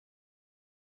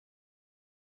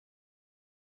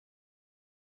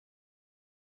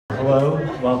Hello,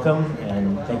 welcome,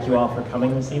 and thank you all for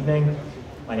coming this evening.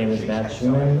 My name is Matt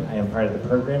Schumann. I am part of the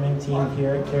programming team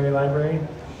here at Cary Library.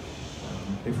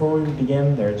 Before we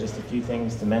begin, there are just a few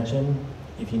things to mention.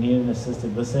 If you need an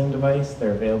assisted listening device,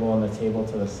 they're available on the table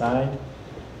to the side.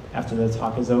 After the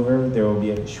talk is over, there will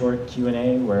be a short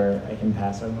Q&A where I can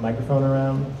pass a microphone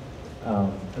around.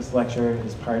 This lecture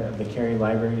is part of the Cary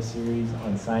Library series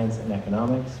on science and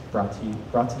economics, brought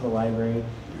to the library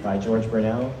by George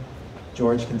Burnell.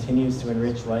 George continues to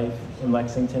enrich life in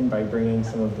Lexington by bringing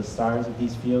some of the stars of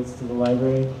these fields to the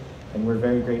library, and we're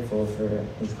very grateful for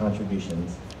his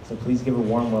contributions. So please give a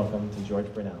warm welcome to George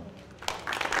Burnell.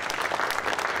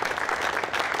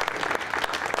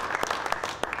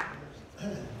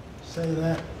 Say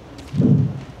that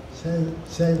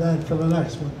for the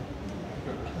next one.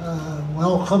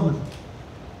 Welcome.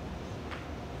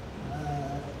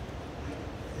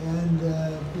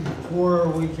 Before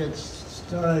we get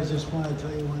started, I just want to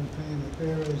tell you one thing, that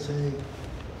there is a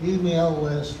email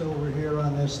list over here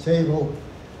on this table.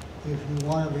 If you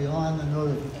want to be on the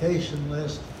notification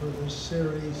list for this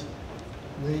series,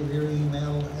 leave your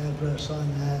email address on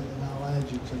that and I'll add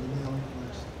you to the mailing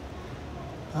list.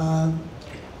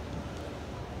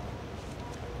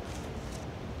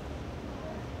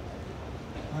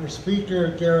 Our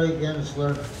speaker, Gary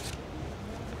Gensler,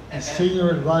 is Senior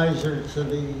Advisor to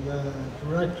the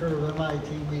Director of MIT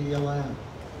Media Lab,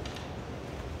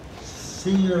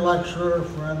 Senior Lecturer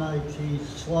for MIT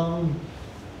Sloan,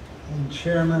 and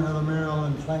Chairman of the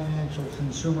Maryland Financial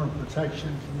Consumer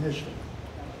Protection Commission.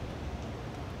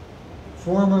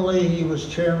 Formerly, he was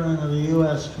Chairman of the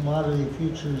U.S. Commodity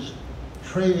Futures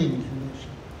Trading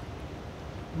Commission,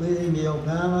 leading the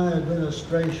Obama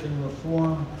administration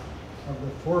reform of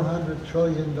the $400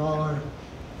 trillion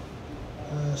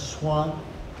swaps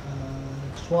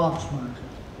market.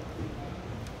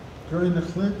 During the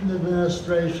Clinton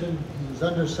administration, he was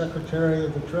Undersecretary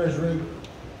of the Treasury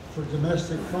for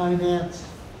Domestic Finance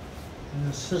and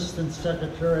Assistant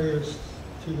Secretary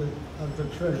of the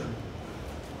Treasury.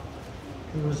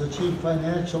 He was the Chief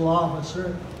Financial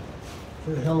Officer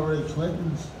for Hillary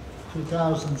Clinton's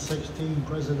 2016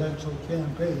 presidential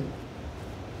campaign.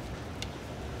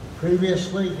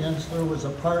 Previously, Gensler was a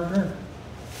partner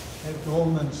at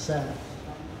Goldman Sachs,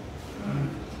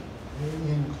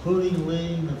 including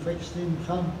leading the fixed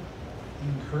income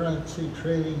and currency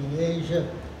trading in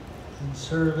Asia and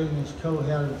serving as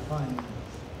co-head of finance.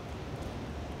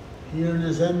 He earned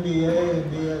his MBA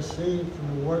and BSc from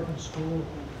the Wharton School,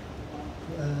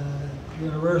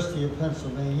 University of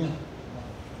Pennsylvania.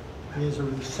 He is a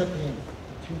recipient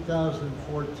of the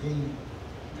 2014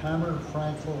 Tamer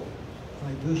Frankel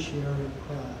Fiduciary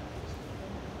Prize.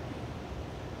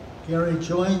 Gary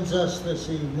joins us this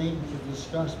evening to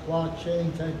discuss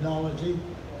blockchain technology and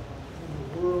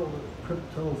the world of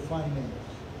crypto finance.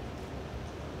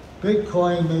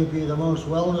 Bitcoin may be the most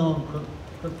well-known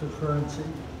cryptocurrency,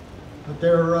 but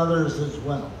there are others as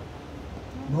well.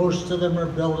 Most of them are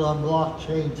built on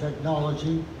blockchain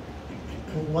technology,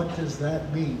 but what does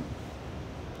that mean?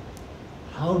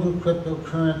 How do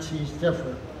cryptocurrencies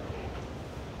differ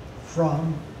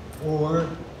from or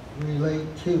relate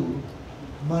to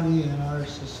money in our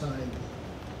society?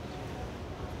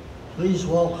 Please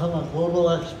welcome a global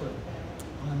expert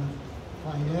on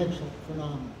financial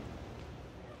phenomena,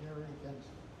 Gary Gensler.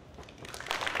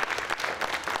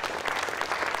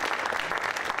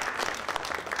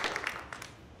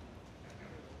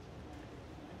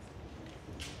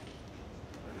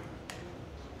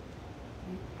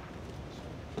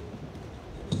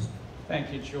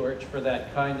 Thank you, George, for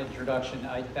that kind introduction.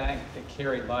 I thank the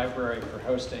Cary Library for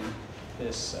hosting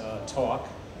this talk.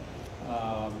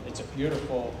 It's a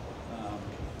beautiful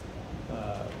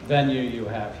venue you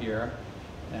have here,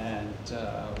 and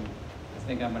I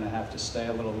think I'm going to have to stay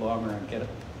a little longer and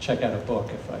check out a book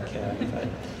if I can. Get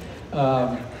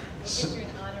you an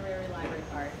honorary library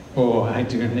card. Oh, I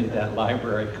do need that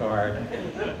library card.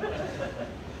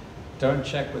 Don't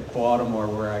check with Baltimore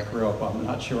where I grew up. I'm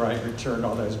not sure I returned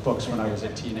all those books when I was a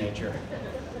teenager.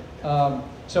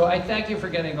 So I thank you for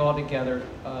getting all together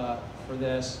for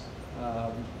this.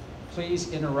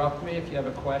 Please interrupt me if you have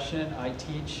a question. I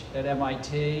teach at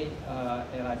MIT,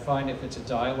 and I find if it's a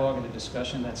dialogue and a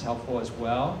discussion, that's helpful as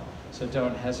well, so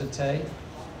don't hesitate.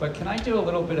 But can I do a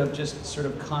little bit of just sort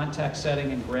of context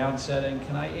setting and ground setting?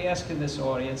 Can I ask in this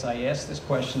audience, I ask this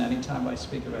question anytime I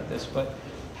speak about this, but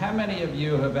how many of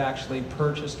you have actually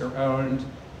purchased or owned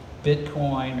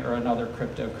Bitcoin or another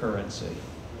cryptocurrency?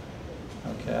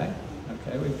 Okay.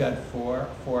 Okay, we've got four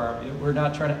of you. We're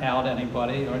not trying to out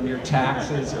anybody on your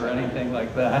taxes or anything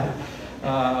like that.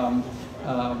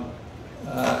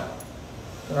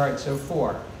 All right, so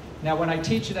 4. Now, when I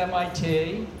teach at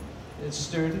MIT, it's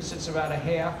students, it's about a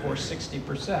half or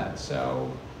 60%.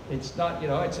 So it's not,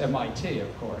 it's MIT,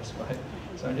 of course, but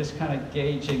so I'm just kind of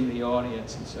gauging the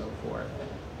audience and so forth.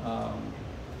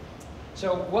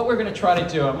 So what we're going to try to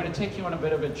do, I'm going to take you on a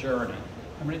bit of a journey.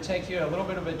 I'm going to take you a little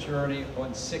bit of a journey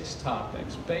on 6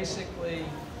 topics. Basically,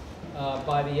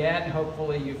 by the end,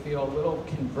 hopefully you feel a little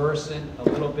conversant, a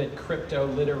little bit crypto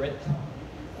literate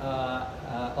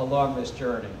along this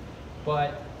journey.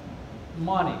 But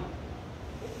money,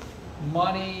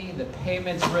 the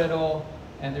payments riddle,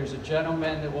 and there's a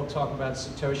gentleman that we'll talk about,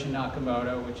 Satoshi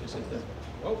Nakamoto, which is at the,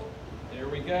 oh, there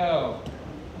we go.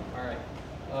 All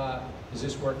right, is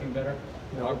this working better?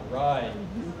 No. All right,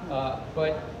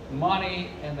 but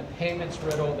money and the payments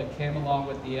riddle that came along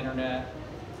with the internet,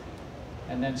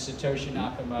 and then Satoshi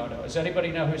Nakamoto. Does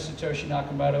anybody know who Satoshi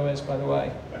Nakamoto is, by the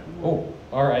way? Oh,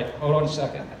 all right, hold on a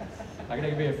second. I'm gonna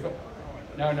give you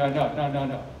a,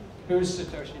 no. Who's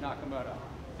Satoshi Nakamoto?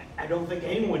 I don't think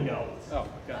anyone knows. Oh,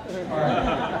 okay. All right.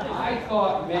 I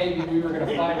thought maybe we were going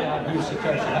to find out who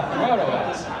Satoshi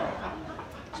Nakamoto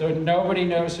is. So nobody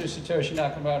knows who Satoshi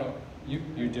Nakamoto. You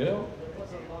do? There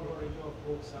was a long range of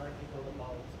books, article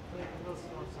about Craig Wilson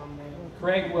or some name.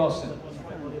 Craig Wilson. That was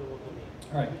unbelievable to me.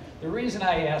 All right. The reason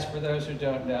I ask, for those who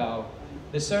don't know,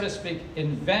 the so to speak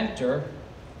inventor,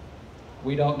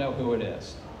 we don't know who it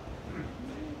is.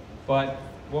 But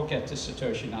we'll get to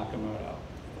Satoshi Nakamoto.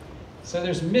 So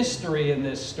there's mystery in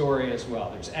this story as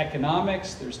well. There's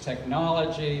economics, there's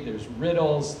technology, there's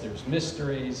riddles, there's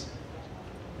mysteries,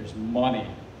 there's money.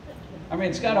 I mean,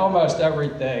 it's got almost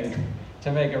everything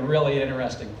to make a really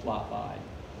interesting plot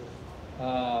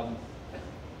line.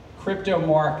 Crypto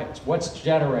markets, what's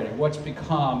generated, what's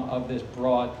become of this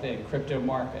broad thing, crypto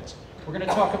markets. We're going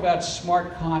to talk about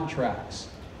smart contracts,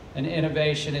 an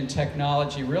innovation in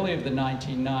technology really of the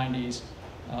 1990s,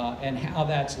 and how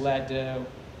that's led to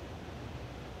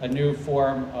a new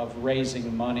form of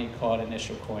raising money called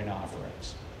initial coin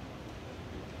offerings.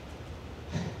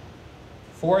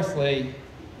 Fourthly,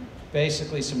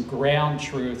 basically some ground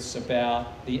truths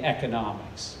about the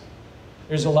economics.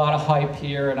 There's a lot of hype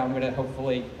here, and I'm going to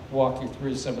hopefully walk you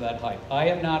through some of that hype. I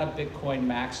am not a Bitcoin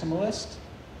maximalist.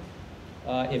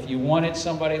 If you wanted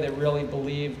somebody that really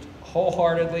believed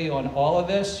wholeheartedly on all of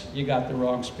this, you got the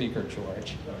wrong speaker,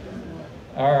 George.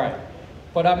 All right.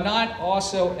 But I'm not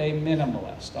also a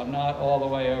minimalist. I'm not all the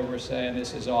way over saying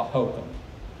this is all hokum.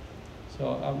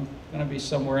 So I'm going to be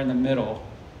somewhere in the middle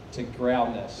to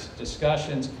ground this.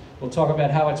 Discussions, we'll talk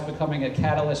about how it's becoming a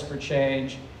catalyst for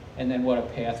change, and then what a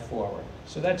path forward.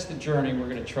 So that's the journey we're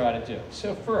going to try to do.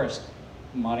 So first,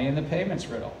 money and the payments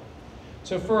riddle.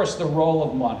 So first, the role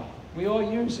of money. We all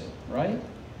use it, right?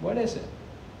 What is it?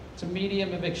 It's a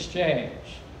medium of exchange.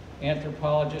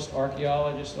 Anthropologists,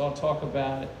 archaeologists all talk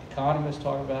about it. Economists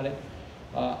talk about it.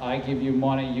 I give you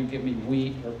money, you give me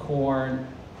wheat or corn.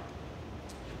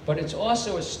 But it's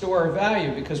also a store of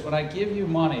value, because when I give you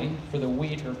money for the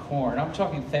wheat or corn, I'm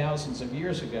talking thousands of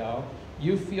years ago,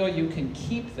 you feel you can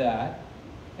keep that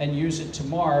and use it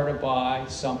tomorrow to buy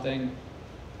something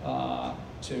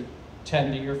to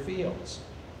tend to your fields.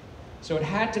 So it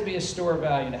had to be a store of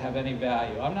value to have any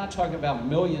value. I'm not talking about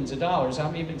millions of dollars.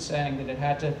 I'm even saying that it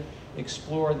had to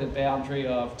explore the boundary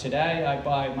of, today I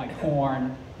buy my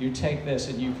corn, you take this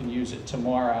and you can use it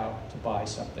tomorrow to buy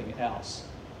something else.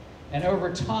 And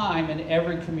over time, in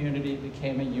every community, it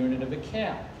became a unit of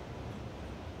account.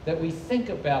 That we think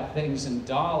about things in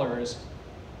dollars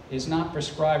is not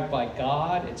prescribed by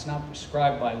God, it's not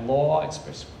prescribed by law,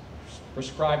 it's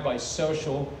prescribed by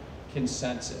social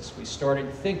consensus. We started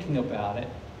thinking about it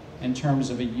in terms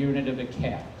of a unit of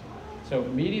account. So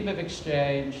medium of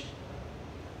exchange,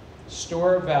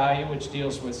 store of value, which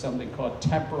deals with something called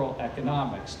temporal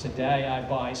economics. Today I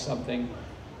buy something,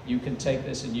 you can take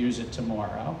this and use it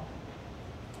tomorrow.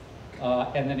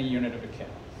 And then a unit of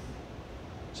account.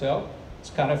 So it's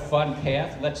kind of fun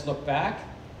path. Let's look back.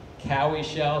 Cowrie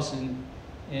shells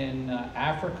in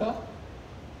Africa,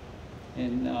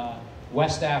 in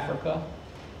West Africa.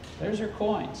 There's your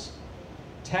coins.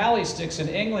 Tally sticks in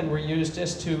England were used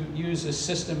just to use a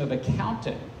system of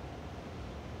accounting.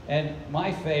 And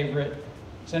my favorite,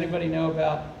 does anybody know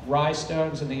about rye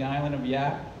stones in the island of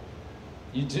Yap?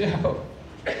 You do?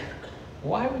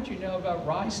 Why would you know about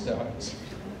rye stones?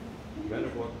 Read a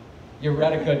book. You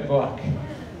read a good book.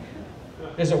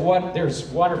 There's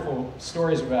wonderful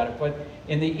stories about it, but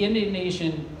in the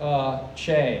Indonesian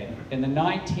chain, in the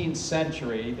 19th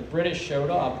century, the British showed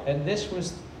up, and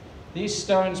these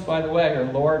stones, by the way, are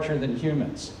larger than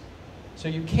humans. So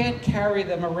you can't carry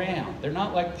them around. They're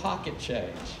not like pocket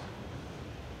change.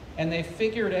 And they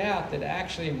figured out that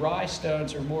actually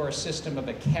rhinestones are more a system of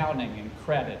accounting and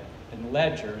credit and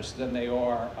ledgers than they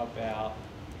are about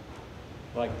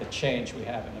like the change we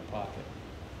have in the pocket.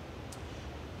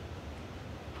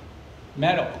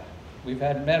 Metal. We've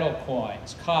had metal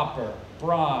coins, copper,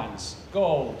 bronze,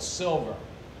 gold, silver,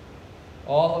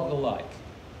 all of the like.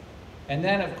 And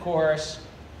then, of course,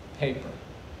 paper.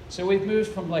 So we've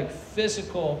moved from like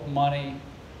physical money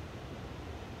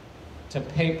to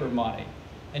paper money.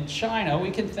 In China,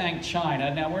 we can thank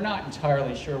China. Now, we're not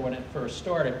entirely sure when it first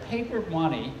started. Paper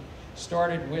money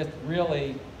started with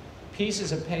really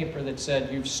pieces of paper that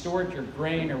said you've stored your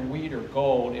grain or wheat or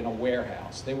gold in a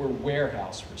warehouse. They were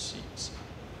warehouse receipts.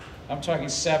 I'm talking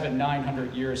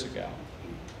 700–900 years ago.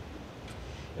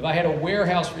 If I had a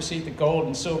warehouse receipt of gold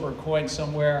and silver coins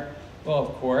somewhere, well,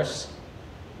 of course,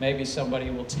 maybe somebody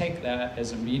will take that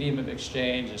as a medium of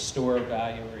exchange, a store of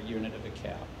value, or a unit of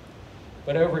account.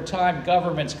 But over time,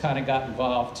 governments kind of got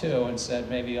involved too and said,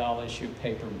 maybe I'll issue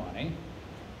paper money.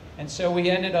 And so we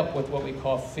ended up with what we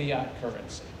call fiat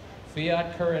currency.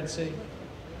 Fiat currency,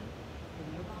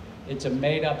 it's a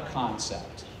made-up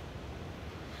concept.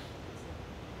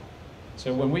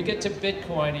 So when we get to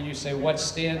Bitcoin and you say, what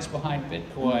stands behind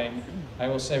Bitcoin? I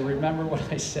will say, remember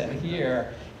what I said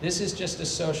here. This is just a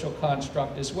social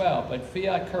construct as well. But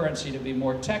fiat currency, to be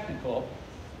more technical,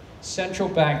 central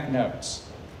bank notes.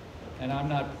 And I'm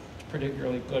not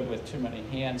particularly good with too many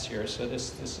hands here, so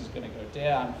this is going to go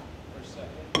down for a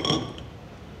second. Do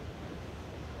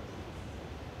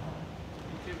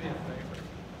me a favor.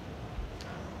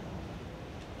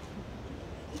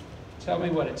 Tell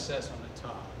me what it says on the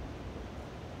top.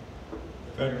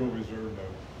 Federal Reserve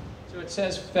note. So it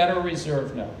says Federal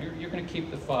Reserve note. You're going to keep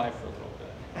the 5 for a little bit.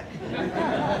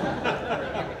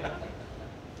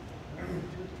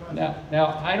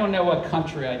 Now, I don't know what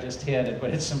country I just handed,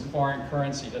 but it's some foreign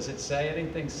currency. Does it say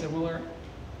anything similar?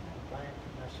 Bank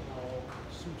National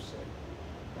Suisse,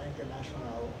 Bank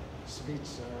National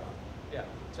Switzerland. Yeah,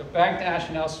 so Bank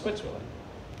National Switzerland.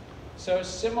 So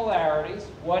similarities,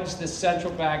 one's the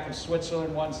Central Bank of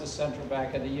Switzerland, one's the Central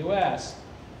Bank of the US.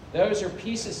 Those are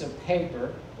pieces of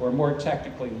paper, or more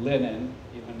technically linen,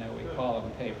 even though we call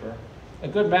them paper. A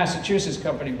good Massachusetts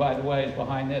company, by the way, is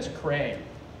behind this, Cary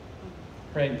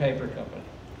Paper Company.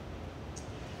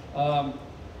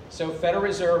 So Federal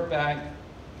Reserve Bank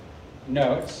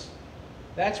notes,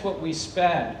 that's what we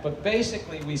spend. But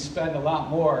basically, we spend a lot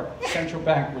more central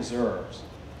bank reserves.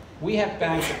 We have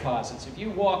bank deposits. If you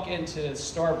walk into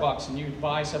Starbucks and you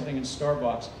buy something in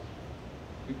Starbucks,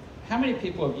 how many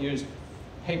people have used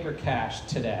paper cash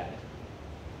today?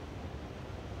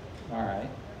 All right.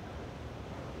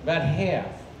 About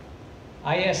half.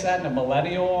 I asked that in a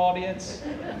millennial audience.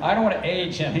 I don't want to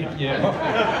age any of you.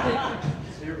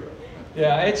 Zero.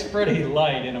 Yeah, it's pretty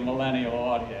light in a millennial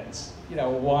audience. You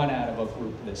know, 1 out of a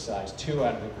group this size, 2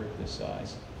 out of a group this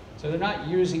size. So they're not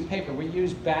using paper. We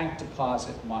use bank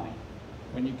deposit money.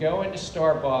 When you go into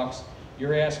Starbucks,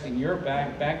 you're asking your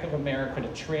bank, Bank of America,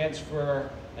 to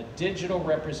transfer a digital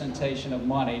representation of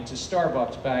money to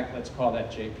Starbucks Bank. Let's call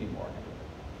that JP Morgan.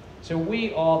 So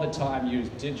we all the time use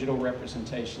digital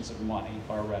representations of money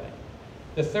already.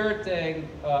 The third thing,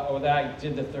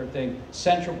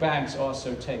 central banks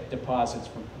also take deposits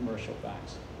from commercial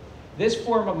banks. This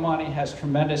form of money has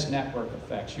tremendous network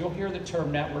effects. You'll hear the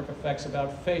term network effects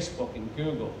about Facebook and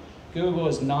Google. Google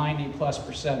is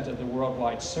 90+% of the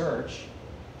worldwide search,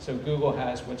 so Google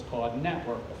has what's called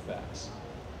network effects.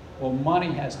 Well,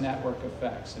 money has network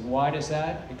effects, and why does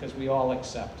that? Because we all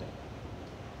accept it.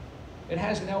 It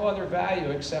has no other value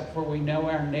except for we know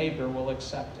our neighbor will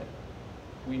accept it.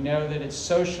 We know that it's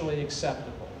socially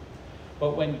acceptable.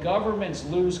 But when governments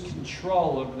lose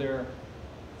control of their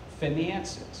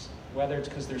finances, whether it's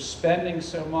because they're spending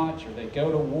so much, or they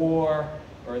go to war,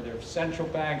 or their central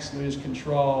banks lose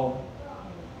control,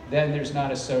 then there's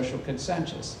not a social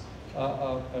consensus.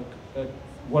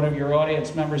 One of your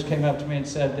audience members came up to me and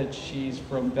said that she's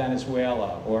from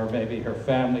Venezuela, or maybe her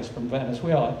family's from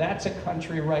Venezuela. That's a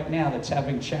country right now that's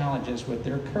having challenges with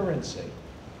their currency.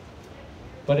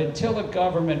 But until a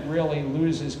government really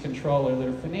loses control of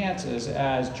their finances,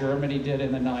 as Germany did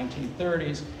in the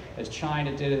 1930s, as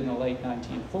China did in the late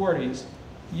 1940s,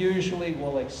 usually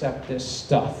we'll accept this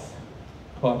stuff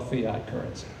called fiat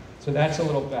currency. So that's a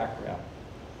little background.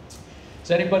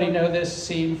 Does anybody know this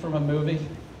scene from a movie?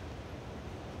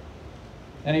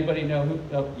 Anybody know who?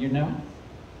 Oh, you know?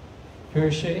 Who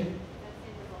is she?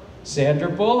 Sandra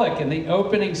Bullock in the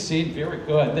opening scene. Very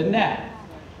good. The Net.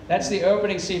 That's the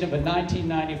opening scene of a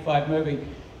 1995 movie.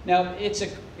 Now, it's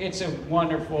a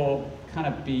wonderful kind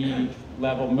of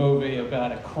B-level movie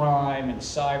about a crime and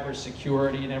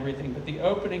cybersecurity and everything, but the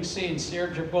opening scene,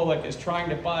 Sandra Bullock is trying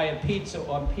to buy a pizza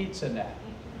on PizzaNet.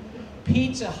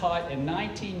 Pizza Hut in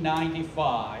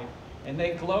 1995, and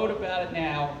they gloat about it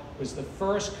now, was the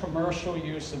first commercial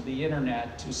use of the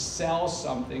internet to sell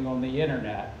something on the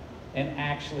internet and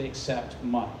actually accept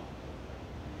money.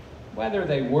 Whether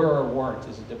they were or weren't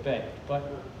is a debate, but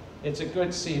it's a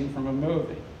good scene from a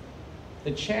movie.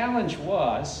 The challenge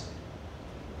was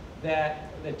the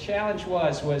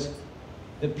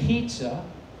pizza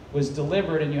was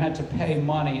delivered and you had to pay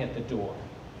money at the door.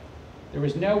 There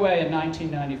was no way in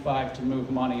 1995 to move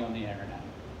money on the internet.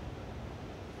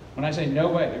 When I say no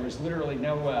way, there was literally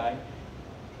no way.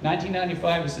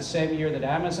 1995 was the same year that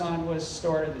Amazon was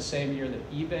started, the same year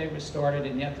that eBay was started,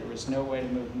 and yet there was no way to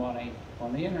move money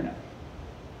on the internet.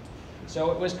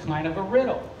 So it was kind of a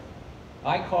riddle.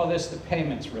 I call this the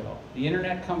payments riddle. The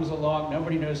internet comes along,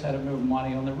 nobody knows how to move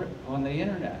money on the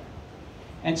internet.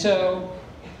 And so,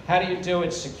 how do you do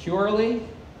it securely?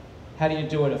 How do you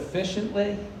do it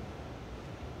efficiently?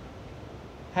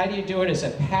 How do you do it as a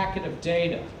packet of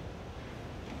data?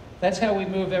 That's how we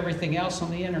move everything else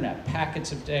on the internet,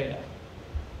 packets of data.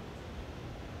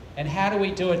 And how do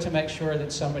we do it to make sure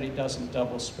that somebody doesn't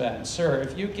double spend? Sir,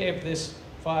 if you gave this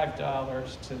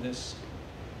 $5 to this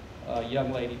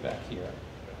young lady back here,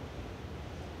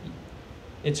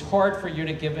 it's hard for you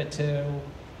to give it to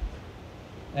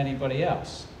anybody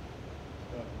else.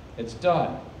 It's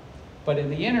done. But in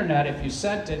the internet, if you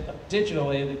sent it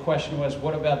digitally, the question was,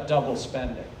 what about double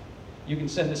spending? You can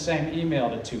send the same email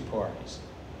to two parties.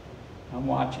 I'm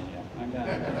watching you. I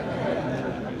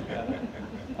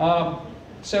got it.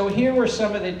 So here were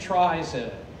some of the tries at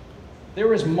it. There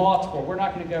was multiple. We're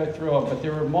not going to go through them, but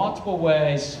there were multiple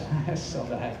ways.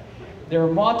 There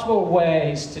were multiple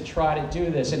ways to try to do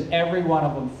this, and every one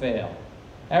of them failed.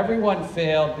 Everyone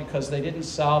failed because they didn't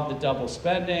solve the double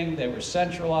spending. They were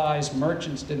centralized.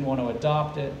 Merchants didn't want to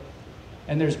adopt it.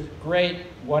 And there's great,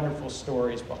 wonderful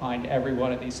stories behind every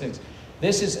one of these things.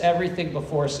 This is everything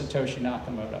before Satoshi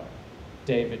Nakamoto.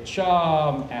 David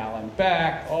Chaum, Alan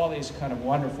Beck, all these kind of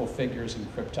wonderful figures in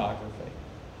cryptography.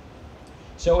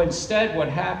 So instead what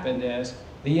happened is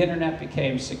the internet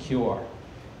became secure.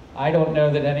 I don't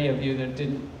know that any of you that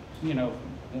didn't,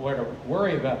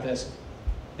 worry about this.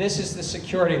 This is the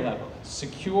security level.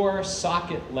 Secure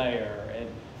socket layer and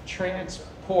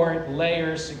transport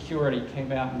layer security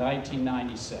came out in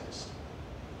 1996.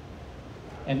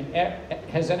 And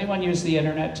has anyone used the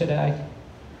internet today?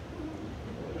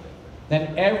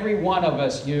 Then every one of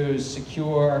us use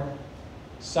secure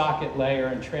socket layer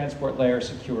and transport layer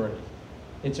security.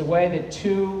 It's a way that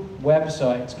two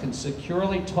websites can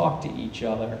securely talk to each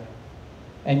other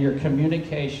and your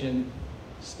communication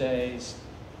stays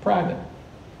private.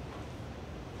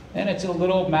 And it's a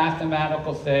little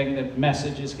mathematical thing that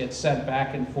messages get sent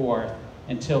back and forth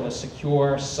until a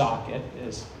secure socket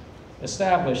is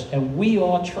established, and we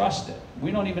all trust it.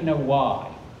 We don't even know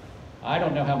why. I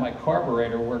don't know how my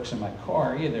carburetor works in my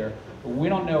car either, but we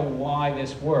don't know why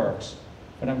this works.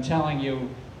 But I'm telling you,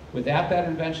 without that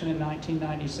invention in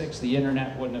 1996, the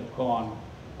internet wouldn't have gone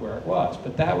where it was.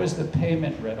 But that was the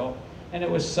payment riddle, and it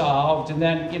was solved. And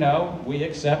then, we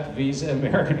accept Visa,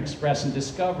 American Express, and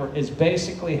Discover is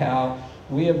basically how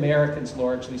we Americans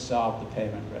largely solved the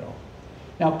payment riddle.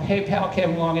 Now, PayPal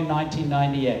came along in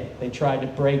 1998. They tried to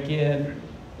break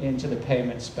into the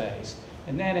payment space.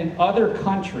 And then in other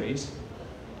countries,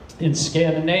 in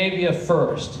Scandinavia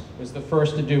first, was the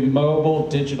first to do mobile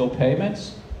digital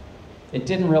payments. It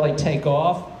didn't really take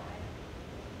off,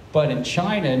 but in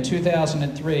China in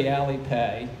 2003,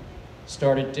 Alipay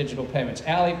started digital payments.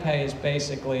 Alipay is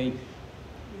basically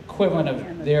equivalent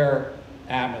of their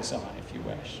Amazon, if you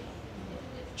wish,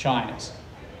 China's.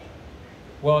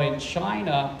 Well, in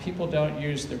China, people don't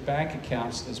use their bank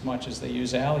accounts as much as they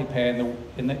use Alipay.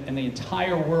 In the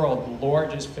entire world, the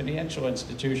largest financial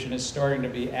institution is starting to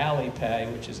be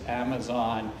Alipay, which is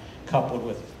Amazon, coupled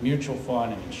with mutual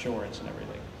fund and insurance and everything.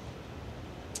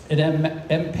 At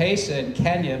M-Pesa in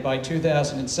Kenya, by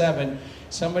 2007,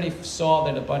 somebody saw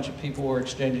that a bunch of people were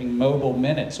exchanging mobile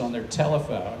minutes on their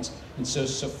telephones. And so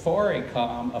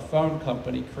Safaricom, a phone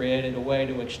company, created a way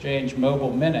to exchange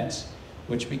mobile minutes,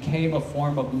 which became a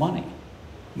form of money.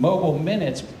 Mobile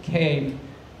minutes became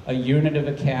a unit of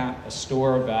account, a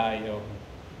store of value,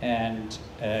 and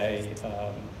a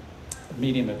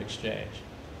medium of exchange.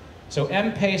 So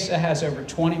M-Pesa has over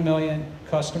 20 million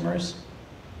customers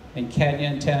in Kenya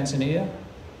and Tanzania,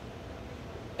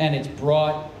 and it's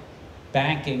brought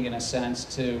banking, in a sense,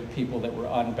 to people that were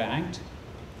unbanked.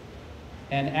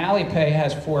 And Alipay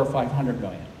has 400 or 500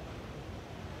 million.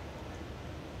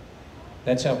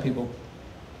 That's how people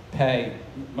pay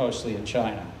mostly in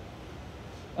China.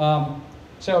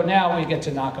 So now we get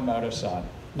to Nakamoto-san.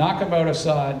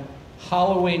 Nakamoto-san,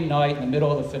 Halloween night in the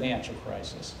middle of the financial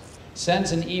crisis,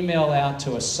 sends an email out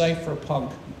to a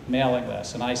cypherpunk mailing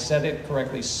list. And I said it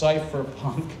correctly,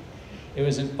 cypherpunk. It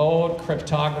was an old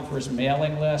cryptographer's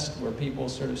mailing list where people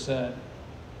sort of said,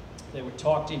 they would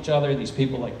talk to each other, these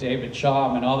people like David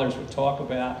Chaum and others would talk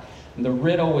about, and the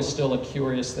riddle was still a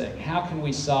curious thing. How can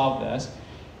we solve this?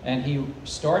 And he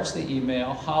starts the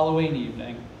email, Halloween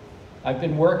evening. I've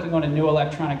been working on a new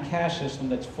electronic cash system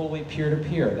that's fully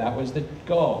peer-to-peer. That was the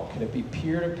goal. Could it be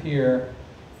peer-to-peer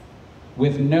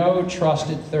with no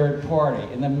trusted third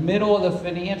party? In the middle of the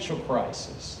financial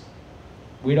crisis,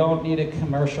 we don't need a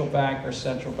commercial bank or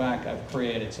central bank. I've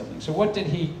created something. So what did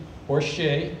he or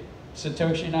she,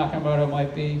 Satoshi Nakamoto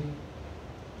might be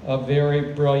a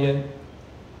very brilliant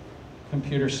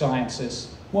computer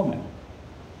sciences woman.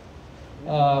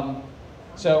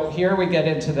 So here we get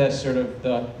into this sort of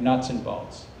the nuts and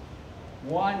bolts.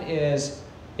 One is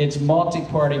it's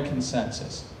multi-party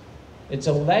consensus. It's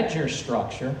a ledger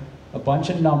structure, a bunch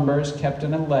of numbers kept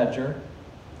in a ledger,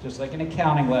 just like an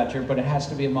accounting ledger, but it has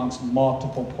to be amongst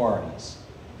multiple parties.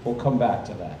 We'll come back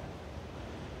to that.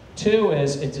 Two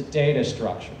is it's a data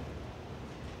structure.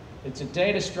 It's a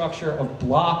data structure of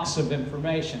blocks of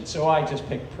information. So I just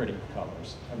picked pretty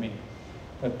colors. I mean,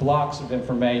 but blocks of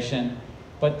information.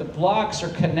 But the blocks are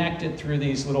connected through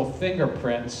these little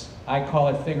fingerprints. I call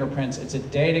it fingerprints. It's a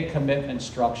data commitment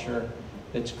structure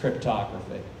that's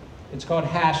cryptography. It's called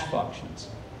hash functions.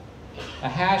 A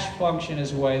hash function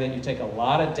is a way that you take a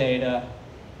lot of data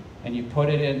and you put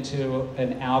it into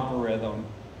an algorithm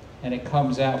and it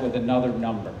comes out with another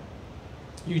number.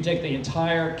 You take the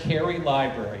entire Cary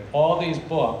library, all these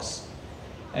books,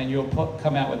 and you'll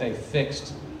come out with a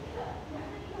fixed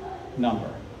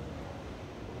number.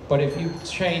 But if you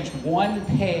changed one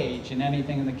page in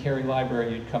anything in the Cary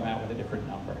library, you'd come out with a different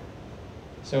number.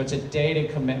 So it's a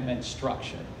data commitment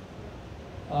structure.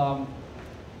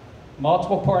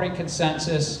 Multiple party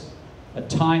consensus, a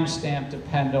timestamp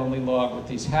depend-only log with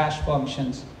these hash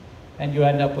functions, and you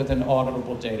end up with an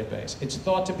auditable database. It's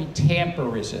thought to be tamper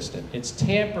resistant. It's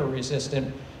tamper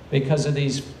resistant because of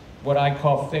these, what I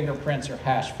call fingerprints or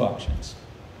hash functions.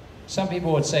 Some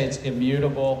people would say it's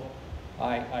immutable.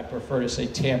 I prefer to say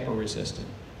tamper resistant.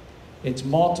 It's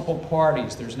multiple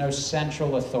parties. There's no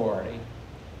central authority.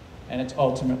 And it's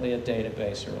ultimately a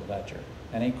database or a ledger.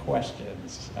 Any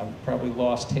questions? I've probably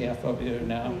lost half of you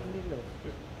now.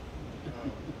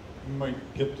 You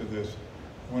might get to this.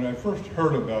 When I first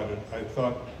heard about it, I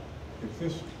thought if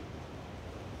this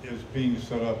is being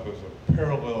set up as a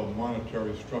parallel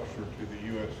monetary structure to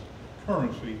the U.S.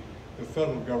 currency, the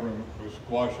federal government would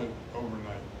squash it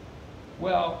overnight.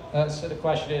 Well, so the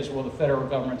question is, will the federal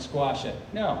government squash it?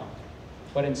 No.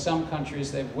 But in some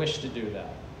countries, they've wished to do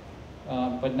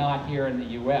that, but not here in the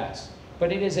U.S.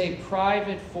 But it is a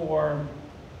private form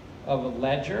of a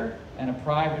ledger and a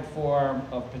private form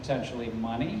of potentially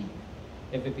money.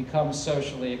 If it becomes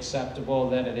socially acceptable,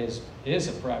 then it is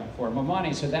a private form of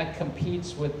money. So that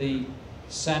competes with the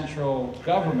central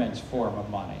government's form of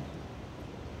money.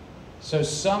 So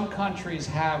some countries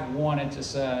have wanted to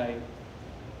say,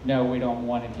 no, we don't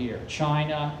want it here.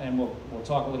 China, and we'll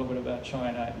talk a little bit about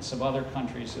China, and some other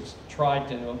countries have tried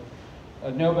to.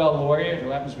 A Nobel laureate who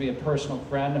happens to be a personal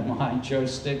friend of mine, Joe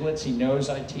Stiglitz, he knows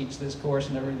I teach this course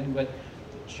and everything, but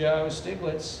Joe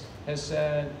Stiglitz has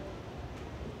said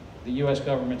the US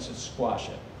government should squash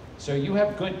it. So you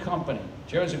have good company.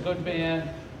 Joe's a good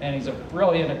man, and he's a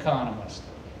brilliant economist.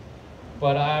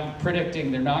 But I'm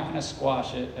predicting they're not going to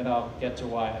squash it, and I'll get to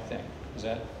why I think. Is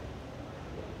that?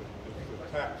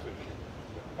 It's a tax issue.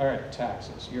 All right,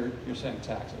 taxes. You're saying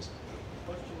taxes.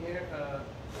 Question here,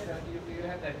 you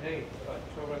had that date,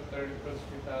 October 31st,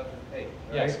 2008, right?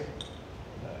 Yes.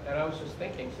 And I was just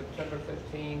thinking, September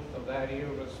 15th of that year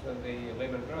was when the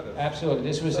Lehman Brothers. Absolutely.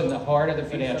 This was in the heart of the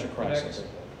financial crisis.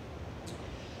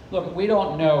 Look, we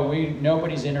don't know.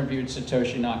 Nobody's interviewed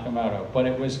Satoshi Nakamoto, but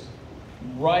it was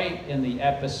right in the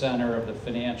epicenter of the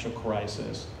financial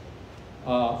crisis.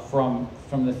 From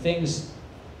the things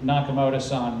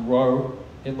Nakamoto-san wrote,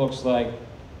 it looks like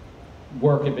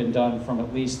work had been done from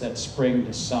at least that spring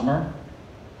to summer.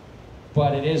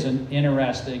 But it is an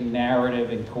interesting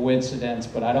narrative and coincidence,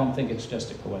 but I don't think it's just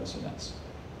a coincidence.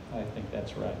 I think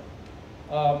that's right.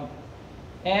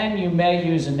 And you may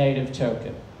use a native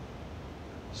token.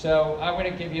 So I'm going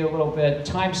to give you a little bit,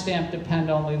 timestamp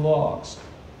depend-only logs.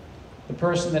 The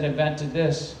person that invented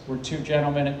this were two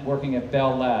gentlemen working at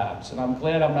Bell Labs. And I'm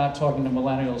glad I'm not talking to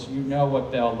millennials. You know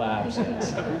what Bell Labs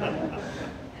is.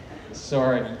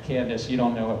 Sorry, Candace, you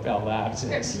don't know what Bell Labs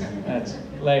is. That's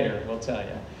later, we'll tell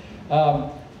you.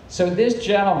 So this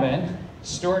gentleman,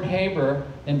 Stuart Haber,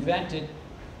 invented,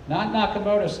 not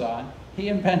Nakamoto-san, he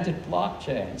invented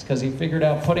blockchains because he figured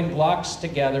out putting blocks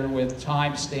together with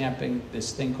time stamping,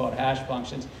 this thing called hash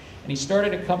functions. And he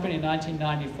started a company in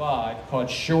 1995 called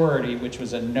Surety, which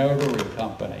was a notary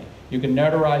company. You can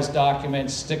notarize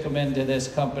documents, stick them into this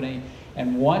company,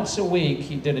 and once a week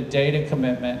he did a data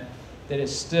commitment that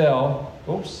is still,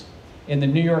 oops, in the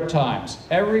New York Times.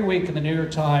 Every week in the New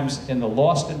York Times, in the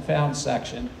Lost and Found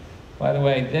section. By the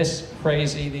way, these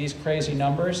crazy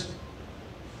numbers,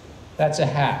 that's a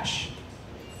hash.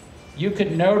 You could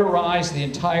notarize the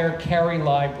entire Cary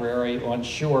library on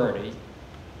Surety,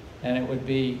 and it would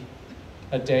be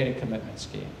a data commitment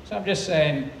scheme. So I'm just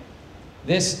saying,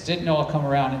 this didn't all come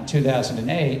around in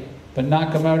 2008, but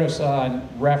Nakamoto-san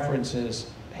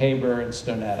references Haber and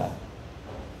Stonetta.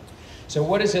 So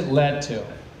what has it led to?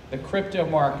 The crypto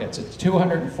markets, it's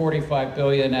 245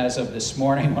 billion as of this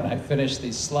morning when I finished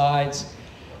these slides.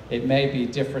 It may be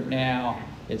different now.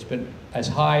 It's been as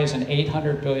high as an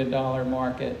 $800 billion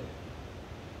market.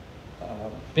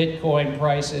 Bitcoin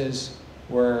prices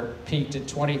were peaked at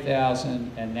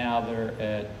 20,000 and now they're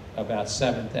at about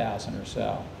 7,000 or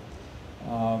so.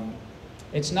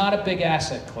 It's not a big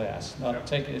asset class. I'll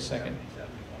take you a second.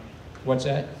 What's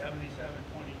that?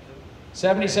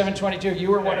 7722.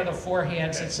 You were one of the four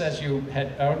hands that says you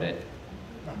had owned it?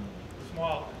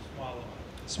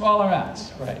 Small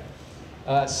amounts, right.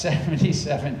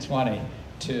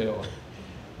 7722.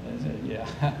 Yeah.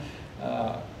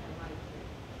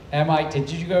 MIT,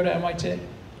 did you go to MIT? Yeah.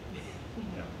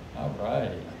 All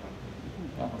right.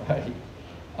 All right.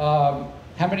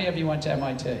 How many of you went to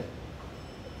MIT?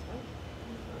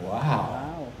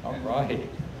 Wow. All right.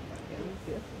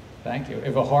 Thank you.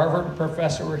 If a Harvard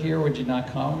professor were here, would you not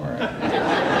come? Or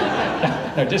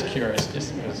no, just curious.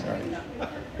 Just sorry.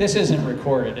 This isn't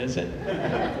recorded, is it?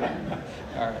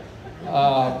 All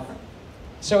right.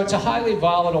 So it's a highly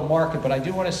volatile market, but I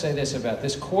do want to say this about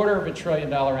this $250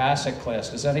 billion asset class.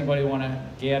 Does anybody want to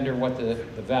gander what the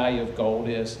value of gold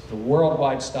is? The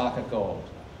worldwide stock of gold.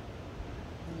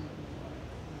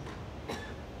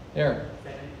 There.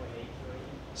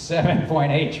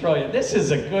 7.8 trillion. This is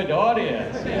a good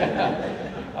audience. Yeah.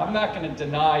 I'm not going to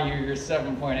deny you your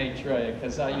 7.8 trillion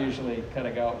because I usually kind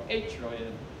of go 8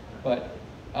 trillion, but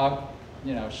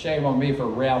you know, shame on me for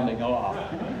rounding off.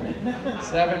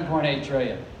 7.8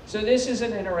 trillion. So this is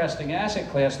an interesting asset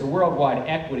class. The worldwide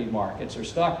equity markets or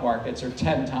stock markets are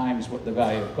 10 times what the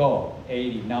value of gold,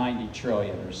 80, 90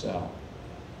 trillion or so.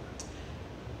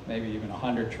 Maybe even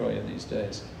 100 trillion these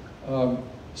days.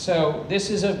 So this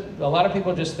is a lot of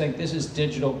people just think this is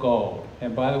digital gold.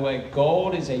 And by the way,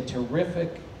 gold is a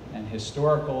terrific and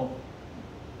historical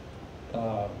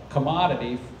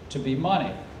commodity to be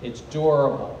money. It's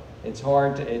durable. It's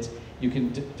hard to, you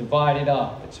can divide it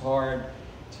up. It's hard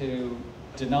to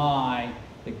deny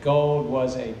that gold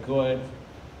was a good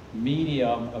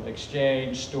medium of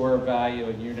exchange, store of value,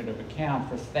 and unit of account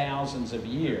for thousands of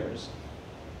years.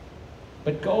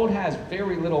 But gold has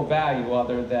very little value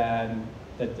other than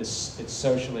that it's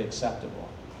socially acceptable.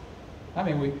 I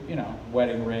mean, you know,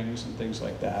 wedding rings and things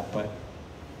like that, but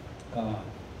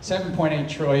 $7.8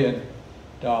 trillion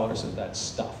of that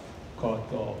stuff called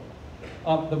gold.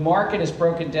 The market is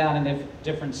broken down in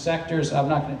different sectors. I'm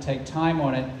not going to take time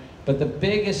on it, but the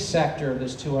biggest sector of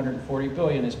this 240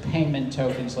 billion is payment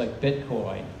tokens like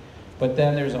Bitcoin. But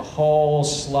then there's a whole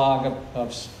slug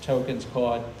of tokens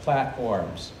called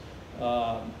platforms,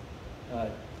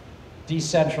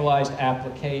 decentralized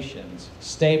applications,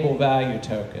 stable value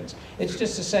tokens. It's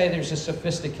just to say there's a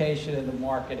sophistication in the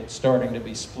market. It's starting to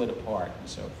be split apart and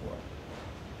so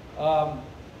forth.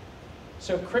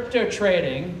 So crypto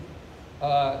trading,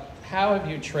 how have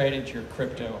you traded your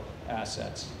crypto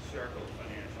assets? Circle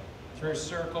Financial. Through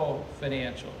Circle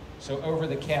Financial. So over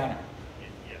the counter.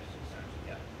 Yes, essentially,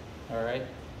 yeah. All right.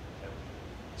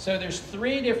 So there's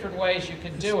 3 different ways you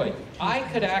can do it. I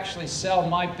could actually sell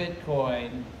my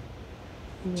Bitcoin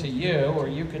to you, or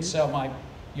you could sell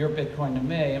your Bitcoin to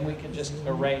me, and we could just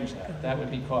arrange that. That would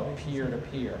be called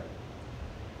peer-to-peer.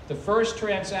 The first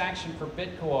transaction for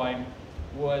Bitcoin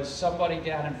was somebody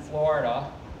down in Florida.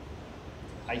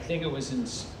 I think it was in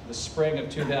the spring of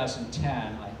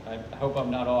 2010. I hope I'm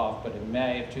not off, but in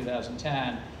May of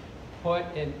 2010, put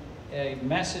a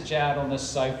message out on the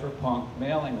Cypherpunk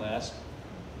mailing list.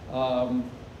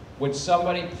 Would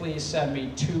somebody please send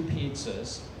me 2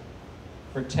 pizzas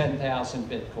for 10,000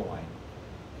 Bitcoin?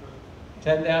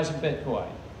 10,000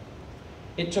 Bitcoin.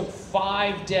 It took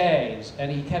 5 days,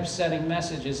 and he kept sending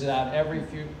messages out every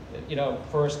few,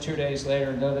 first 2 days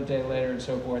later, another day later, and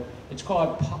so forth. It's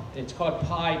called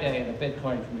Pi Day in the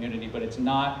Bitcoin community, but it's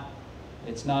not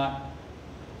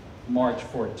March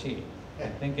 14th. I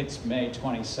think it's May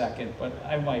 22nd, but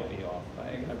I might be off.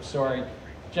 I'm sorry.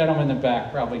 Gentleman in the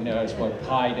back probably knows what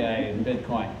Pi Day in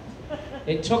Bitcoin.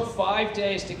 It took 5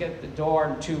 days to get the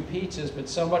darn 2 pizzas, but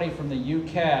somebody from the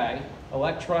UK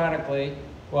electronically,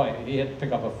 well, he had to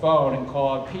pick up a phone and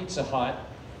call Pizza Hut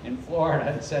in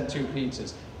Florida and send 2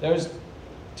 pizzas. Those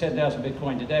 10,000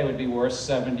 Bitcoin today would be worth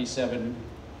 $77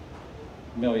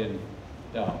 million.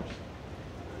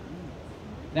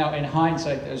 Now, in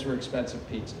hindsight, those were expensive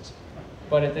pizzas.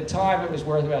 But at the time, it was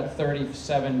worth about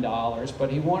 $37,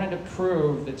 but he wanted to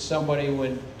prove that somebody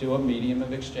would do a medium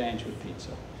of exchange with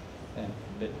pizza and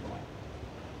Bitcoin.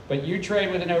 But you trade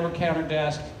with an over-counter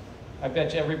desk. I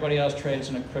bet you everybody else trades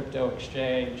in a crypto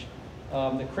exchange.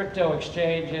 The crypto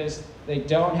exchanges, they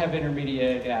don't have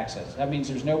intermediated access. That means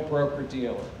there's no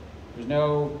broker-dealer. There's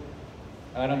no,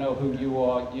 I don't know who you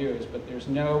all use, but there's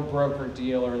no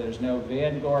broker-dealer. There's no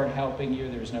Vanguard helping you.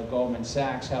 There's no Goldman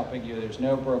Sachs helping you. There's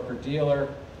no broker-dealer.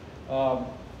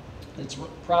 It's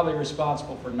probably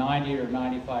responsible for 90 or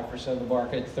 95% of the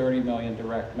market, 30 million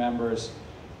direct members,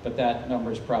 but that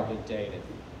number is probably dated.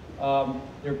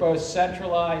 They're both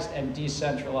centralized and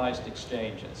decentralized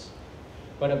exchanges.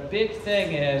 But a big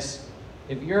thing is,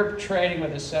 if you're trading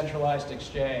with a centralized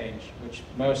exchange, which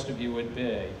most of you would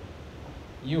be,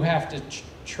 you have to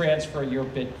transfer your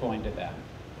Bitcoin to them.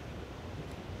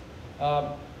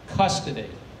 Custody.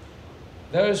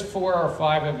 Those 4 or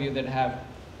 5 of you that have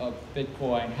a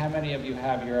Bitcoin, how many of you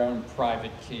have your own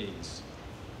private keys?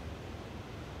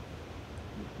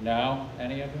 No?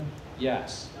 Any of you?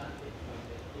 Yes.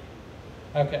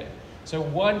 Okay, so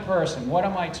one person, what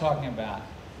am I talking about?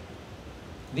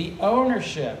 The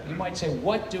ownership, you might say,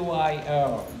 what do I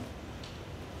own?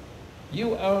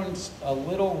 You own a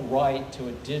little right to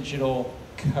a digital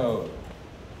code.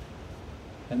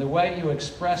 And the way you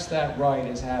express that right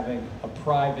is having a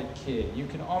private key. You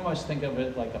can almost think of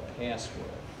it like a password.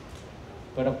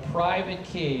 But a private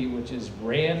key, which is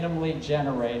randomly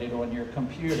generated on your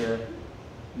computer,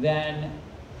 then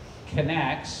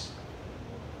connects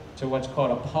to what's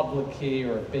called a public key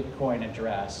or a Bitcoin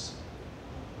address.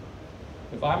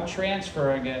 If I'm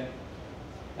transferring it,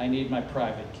 I need my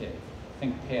private key.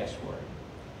 Think password.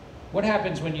 What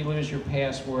happens when you lose your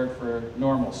password for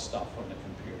normal stuff on the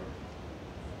computer?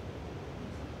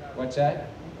 What's that?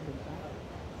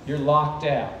 You're locked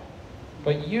out.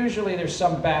 But usually there's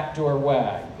some backdoor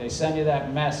way. They send you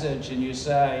that message and you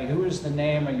say, who is the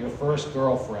name of your first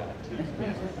girlfriend?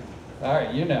 All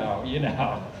right, you know.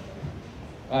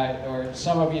 Or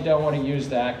some of you don't want to use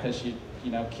that because you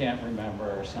can't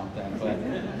remember or something. But,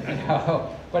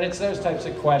 but it's those types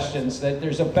of questions that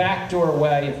there's a backdoor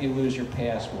way if you lose your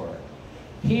password.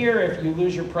 Here, if you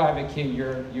lose your private key,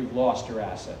 you've lost your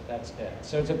asset. That's it.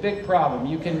 So it's a big problem.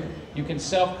 You can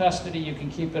self-custody, you can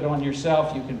keep it on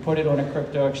yourself, you can put it on a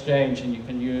crypto exchange, and you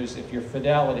can use, if you're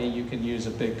Fidelity, you can use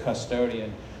a big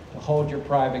custodian to hold your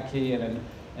private key in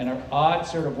an odd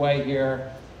sort of way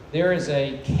here. There is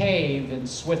a cave in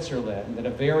Switzerland that a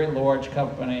very large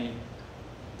company,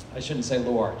 I shouldn't say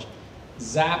large,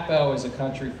 Zappo is a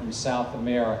country from South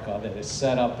America that is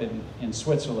set up in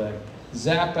Switzerland.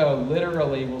 Zappo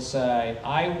literally will say,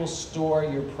 I will store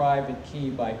your private key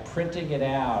by printing it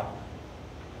out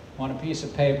on a piece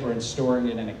of paper and storing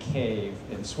it in a cave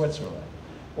in Switzerland.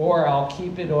 Or I'll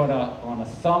keep it on a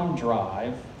thumb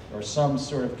drive or some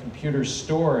sort of computer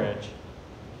storage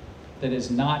that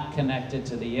is not connected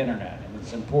to the internet. And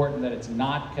it's important that it's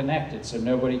not connected so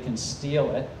nobody can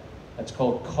steal it. That's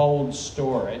called cold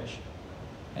storage.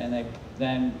 And they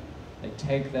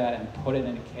take that and put it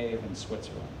in a cave in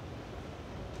Switzerland.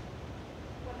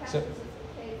 What happens if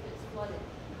the cave is flooded?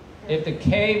 If the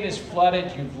cave is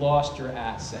flooded, you've lost your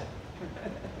asset.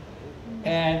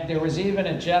 And there was even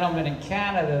a gentleman in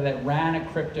Canada that ran a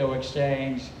crypto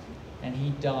exchange, and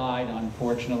he died,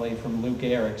 unfortunately, from Lou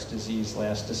Gehrig's disease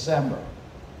last December.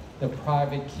 The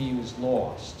private key was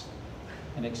lost.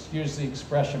 And excuse the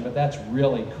expression, but that's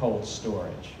really cold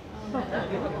storage.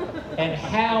 And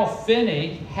Hal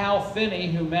Finney,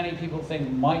 who many people think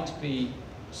might be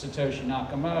Satoshi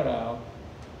Nakamoto,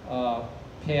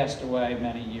 passed away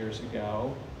many years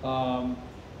ago,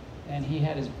 and he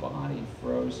had his body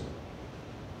frozen.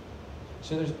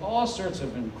 So there's all sorts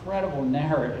of incredible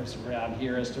narratives around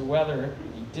here as to whether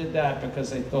he did that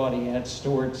because they thought he had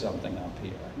stored something up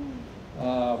here.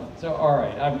 So all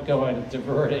right, I'm going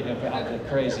diverting about the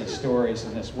crazy stories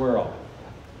in this world.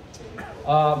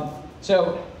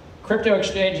 So Crypto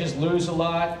exchanges lose a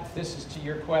lot. This is to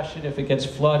your question, if it gets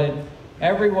flooded.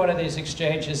 Every one of these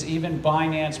exchanges, even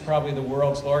Binance, probably the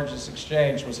world's largest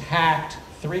exchange, was hacked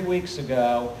 3 weeks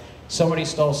ago. Somebody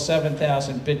stole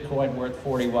 7,000 Bitcoin worth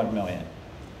 41 million.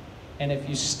 And if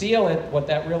you steal it, what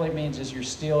that really means is you're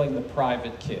stealing the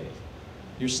private key.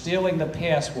 You're stealing the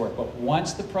password, but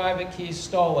once the private key is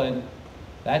stolen,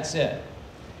 that's it.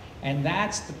 And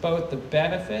that's both the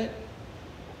benefit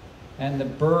and the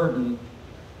burden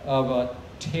of a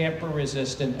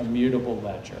tamper-resistant immutable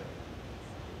ledger.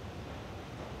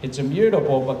 It's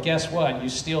immutable, but guess what? You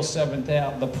steal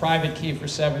the private key for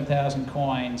 7,000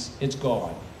 coins, it's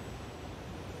gone.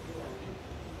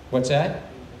 What's that?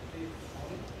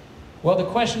 Well, the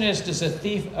question is, does a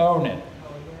thief own it?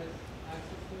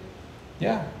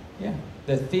 Yeah.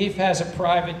 The thief has a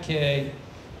private key.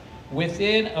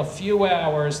 Within a few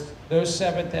hours, those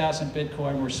 7,000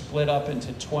 Bitcoin were split up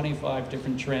into 25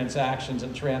 different transactions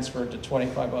and transferred to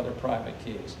 25 other private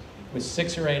keys with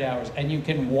 6 or 8 hours. And you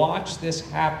can watch this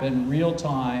happen real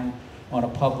time on a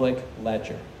public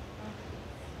ledger.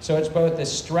 So it's both a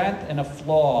strength and a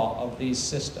flaw of these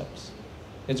systems.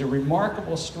 It's a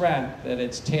remarkable strength that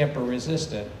it's tamper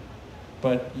resistant,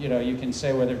 but you can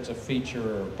say whether it's a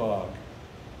feature or a bug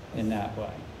in that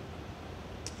way.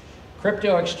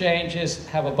 Crypto exchanges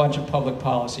have a bunch of public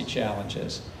policy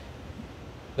challenges.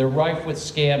 They're rife with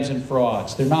scams and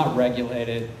frauds. They're not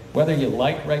regulated. Whether you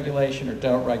like regulation or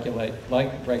don't like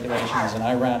regulations, and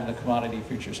I ran the Commodity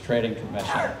Futures Trading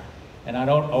Commission, and I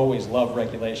don't always love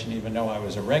regulation even though I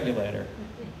was a regulator.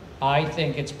 I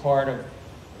think it's part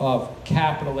of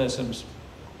capitalism's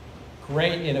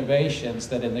great innovations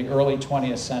that in the early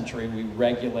 20th century we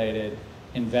regulated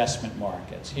investment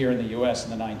markets. Here in the US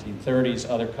in the 1930s,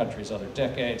 other countries, other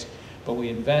decades, but we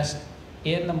invest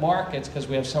in the markets because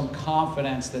we have some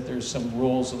confidence that there's some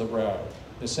rules of the road.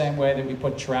 The same way that we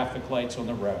put traffic lights on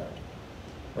the road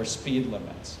or speed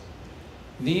limits.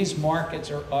 These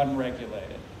markets are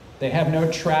unregulated. They have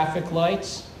no traffic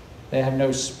lights, they have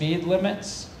no speed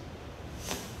limits,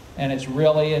 and it's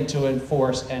really to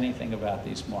enforce anything about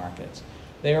these markets.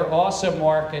 They are also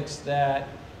markets that,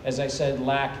 as I said,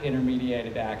 lack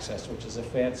intermediated access, which is a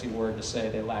fancy word to say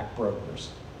they lack brokers.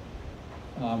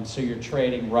 So you're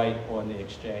trading right on the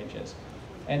exchanges.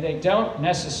 And they don't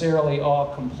necessarily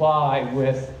all comply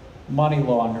with money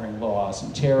laundering laws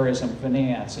and terrorism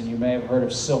finance, and you may have heard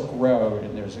of Silk Road,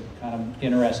 and there's a kind of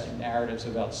interesting narratives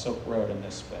about Silk Road in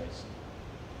this space.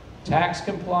 Tax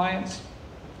compliance.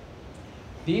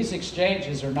 These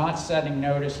exchanges are not sending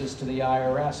notices to the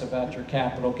IRS about your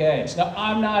capital gains. Now,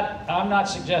 I'm not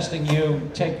suggesting you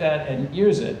take that and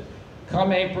use it.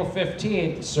 Come April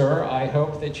 15th, sir, I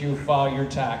hope that you file your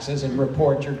taxes and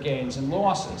report your gains and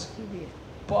losses.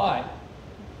 But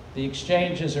the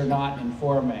exchanges are not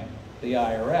informing the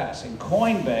IRS. In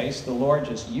Coinbase, the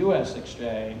largest US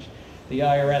exchange, the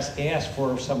IRS asked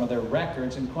for some of their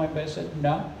records, and Coinbase said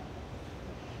no.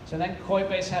 So then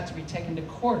Coinbase had to be taken to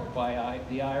court by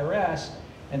the IRS,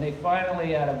 and they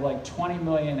finally, out of like 20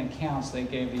 million accounts, they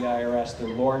gave the IRS their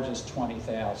largest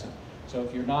 20,000. So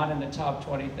if you're not in the top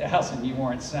 20,000, you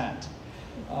weren't sent.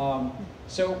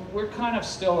 So we're kind of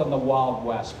still in the Wild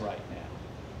West right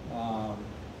now.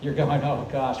 You're going, oh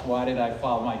gosh, why did I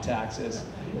file my taxes?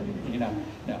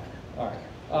 No, all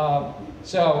right.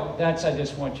 So that's, I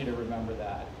just want you to remember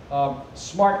that.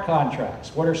 Smart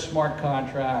contracts. What are smart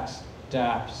contracts?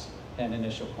 dApps, and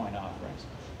initial coin offerings.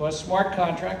 Well, a smart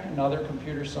contract, another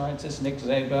computer scientist, Nick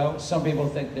Szabo. Some people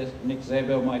think that Nick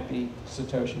Szabo might be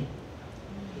Satoshi.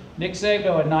 Nick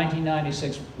Szabo in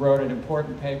 1996 wrote an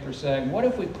important paper saying, what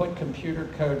if we put computer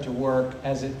code to work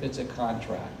as if it's a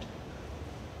contract?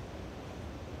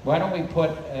 Why don't we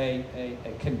put a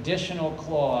conditional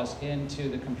clause into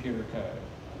the computer code?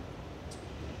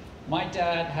 My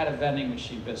dad had a vending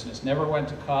machine business, never went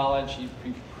to college. You'd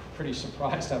be pretty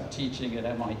surprised I'm teaching at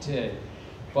MIT.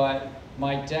 But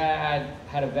my dad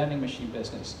had a vending machine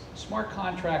business. Smart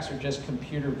contracts are just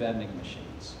computer vending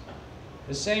machines.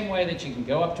 The same way that you can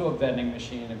go up to a vending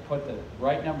machine and put the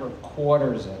right number of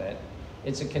quarters in it,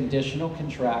 it's a conditional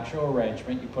contractual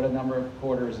arrangement. You put a number of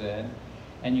quarters in,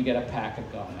 and you get a pack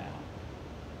of gum out.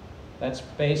 That's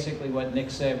basically what Nick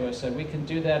Szabo said. We can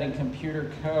do that in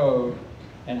computer code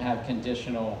and have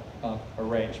conditional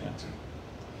arrangements.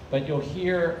 But you'll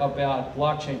hear about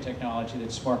blockchain technology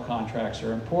that smart contracts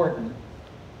are important.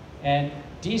 And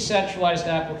decentralized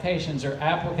applications are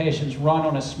applications run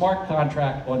on a smart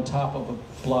contract on top of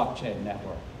a blockchain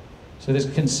network. So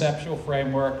this conceptual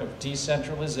framework of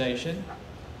decentralization,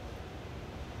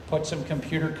 put some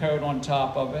computer code on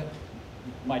top of it,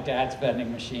 my dad's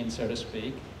vending machine, so to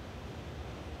speak.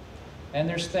 And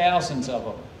there's thousands of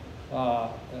them.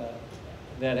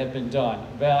 that have been done.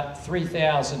 About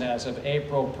 3,000 as of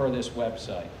April per this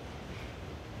website.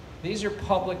 These are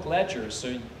public ledgers,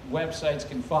 so websites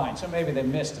can find. So maybe they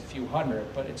missed a few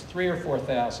hundred, but it's 3,000 or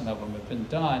 4,000 of them have been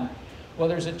done. Well,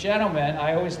 there's a gentleman,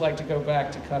 I always like to go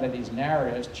back to kind of these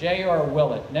narratives, J.R.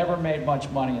 Willett, never made much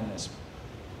money in this,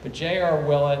 but J.R.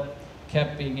 Willett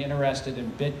kept being interested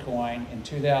in Bitcoin in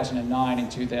 2009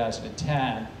 and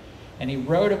 2010, and he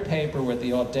wrote a paper with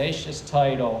the audacious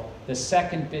title, The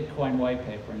Second Bitcoin White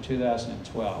Paper in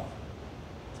 2012.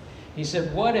 He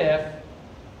said, what if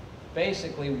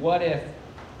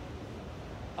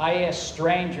I asked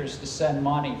strangers to send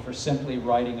money for simply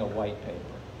writing a white paper?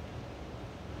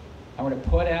 I'm going to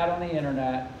put out on the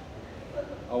internet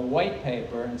a white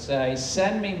paper and say,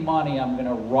 send me money, I'm going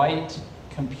to write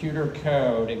computer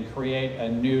code and create a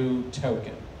new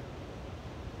token.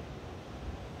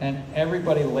 And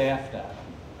everybody laughed at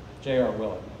him, J.R.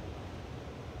 Willett.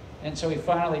 And so he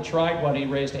finally tried one. He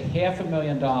raised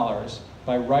 $500,000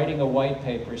 by writing a white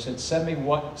paper. He said, send me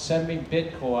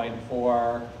Bitcoin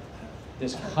for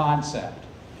this concept.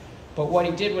 But what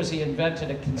he did was he invented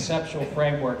a conceptual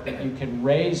framework that you can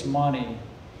raise money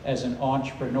as an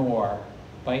entrepreneur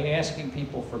by asking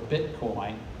people for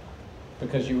Bitcoin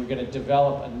because you were going to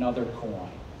develop another coin.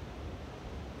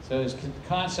 So his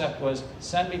concept was,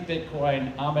 send me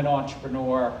Bitcoin, I'm an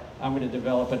entrepreneur, I'm going to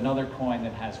develop another coin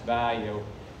that has value,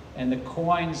 and the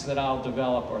coins that I'll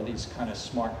develop are these kind of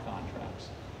smart contracts.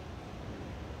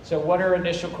 So what are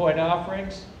initial coin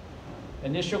offerings?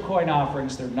 Initial coin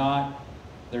offerings, they're not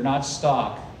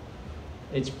stock.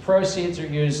 Its proceeds are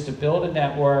used to build a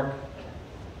network,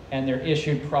 and they're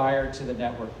issued prior to the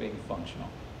network being functional.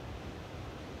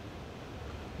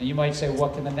 And you might say,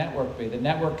 what can the network be? The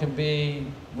network can be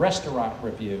restaurant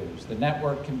reviews. The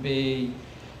network can be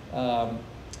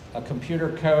a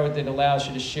computer code that allows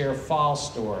you to share file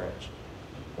storage.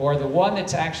 Or the one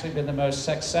that's actually been the most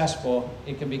successful,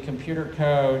 it can be computer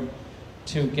code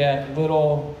to get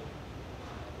little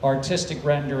artistic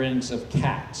renderings of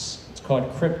cats. It's called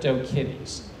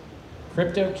CryptoKitties.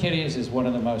 CryptoKitties is one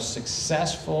of the most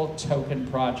successful token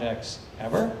projects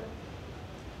ever,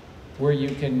 where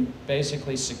you can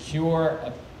basically secure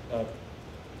a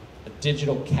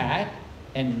digital cat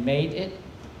and mate it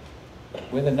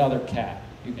with another cat.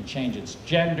 You can change its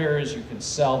genders, you can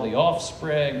sell the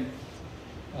offspring.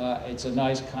 It's a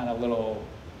nice kind of little,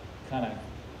 kind of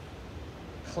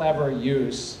clever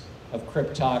use of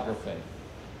cryptography.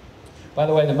 By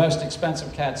the way, the most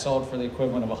expensive cat sold for the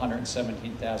equivalent of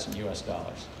 117,000 US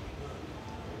dollars.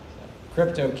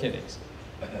 CryptoKitties.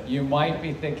 You might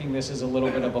be thinking this is a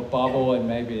little bit of a bubble, and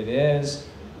maybe it is,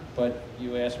 but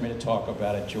you asked me to talk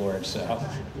about it, George, so.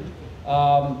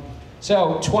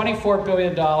 So $24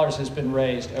 billion has been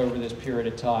raised over this period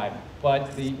of time,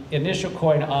 but the initial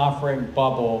coin offering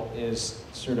bubble is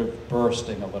sort of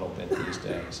bursting a little bit these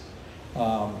days.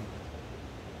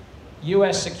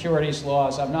 US securities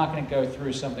laws, I'm not going to go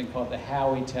through something called the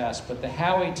Howey test, but the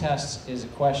Howey test is a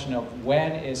question of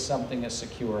when is something a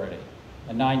security,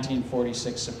 a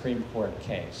 1946 Supreme Court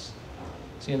case.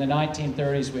 See, in the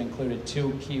 1930s, we included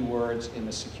two key words in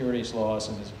the securities laws,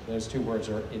 and those two words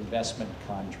are investment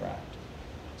contract.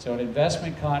 So an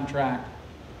investment contract,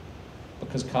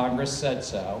 because Congress said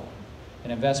so, an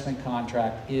investment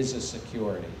contract is a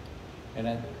security. And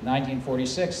in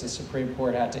 1946, the Supreme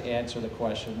Court had to answer the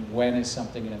question, when is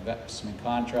something an investment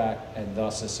contract and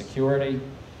thus a security?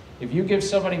 If you give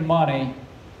somebody money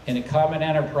in a common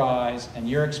enterprise and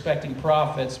you're expecting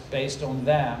profits based on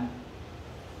them,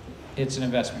 it's an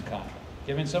investment contract.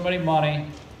 Giving somebody money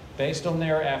based on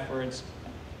their efforts,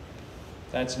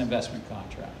 that's an investment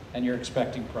contract. And you're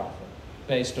expecting profit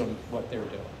based on what they're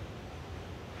doing.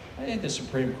 I think the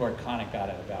Supreme Court kind of got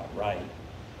it about right.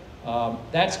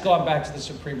 That's gone back to the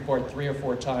Supreme Court 3 or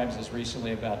 4 times as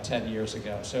recently about 10 years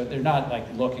ago. So they're not like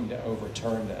looking to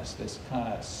overturn this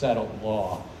kind of settled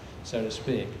law, so to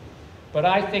speak. But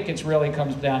I think it really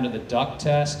comes down to the duck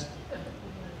test.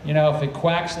 You know, if it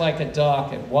quacks like a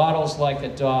duck, it waddles like a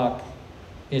duck,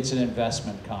 it's an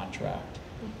investment contract.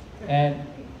 And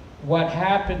what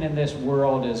happened in this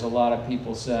world is a lot of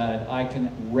people said, I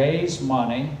can raise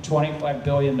money, $25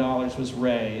 billion was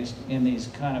raised in these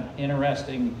kind of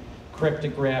interesting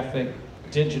cryptographic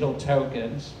digital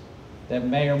tokens that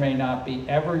may or may not be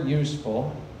ever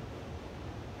useful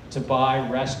to buy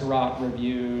restaurant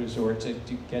reviews or to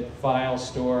get file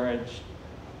storage.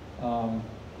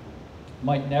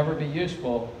 Might never be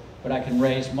useful, but I can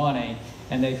raise money.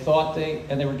 And they thought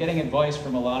and they were getting advice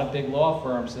from a lot of big law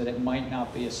firms that it might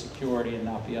not be a security and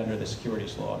not be under the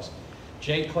securities laws.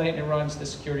 Jay Clayton, who runs the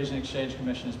Securities and Exchange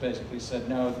Commission, has basically said,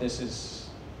 no, this is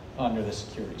under the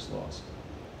securities laws.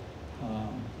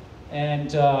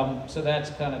 So that's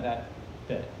kind of that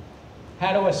bit.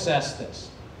 How to assess this?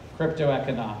 Crypto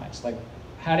economics. Like,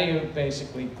 how do you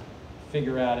basically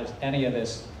figure out, is any of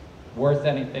this worth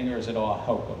anything, or is it all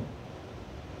hokum?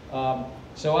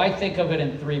 So I think of it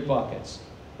in 3 buckets.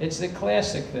 It's the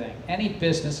classic thing. Any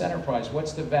business enterprise,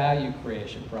 what's the value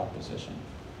creation proposition?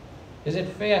 Is it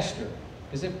faster?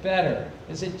 Is it better?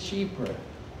 Is it cheaper?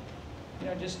 You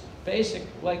know, just basic,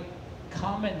 like,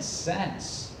 common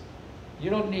sense. You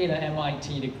don't need an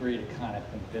MIT degree to kind of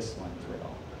think this one through.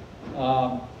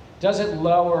 Does it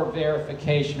lower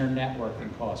verification or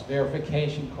networking costs?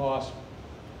 Verification costs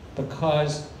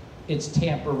because it's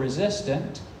tamper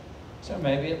resistant, so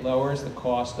maybe it lowers the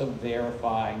cost of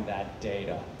verifying that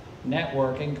data.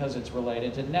 Networking because it's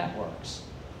related to networks.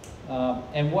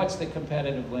 And what's the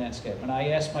competitive landscape? And I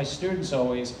ask my students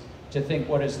always to think,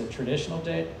 what is the traditional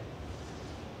data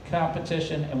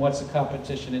competition and what's the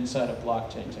competition inside of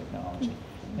blockchain technology?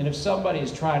 And if somebody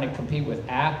is trying to compete with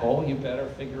Apple, you better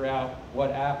figure out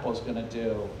what Apple's going to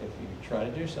do if you try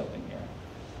to do something here.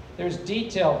 There's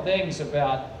detailed things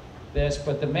about this,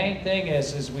 but the main thing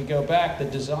is, as we go back, the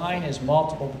design is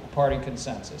multiple party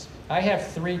consensus. I have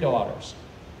 3 daughters.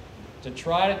 To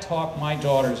try to talk my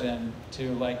daughters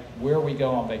into, like, where we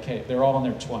go on vacation. They're all in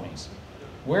their 20s.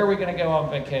 Where are we going to go on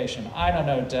vacation? I don't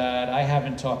know, Dad. I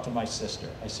haven't talked to my sister.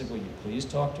 I said, will you please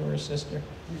talk to her sister?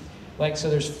 Like,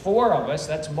 so there's 4 of us.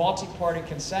 That's multi-party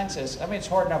consensus. I mean, it's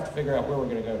hard enough to figure out where we're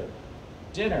going to go to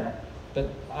dinner, but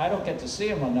I don't get to see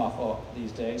them enough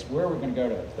these days. Where we're going to go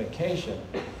to vacation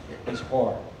is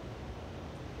hard.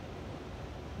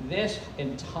 This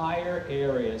entire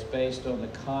area is based on the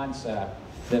concept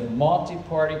that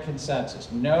multi-party consensus,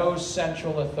 no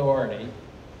central authority,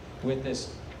 with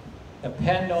this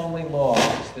append-only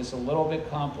laws, this a little bit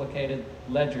complicated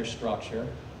ledger structure,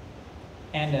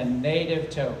 and a native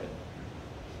token.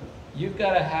 You've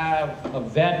got to have a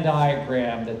Venn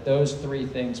diagram that those 3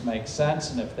 things make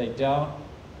sense, and if they don't,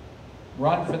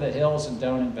 run for the hills and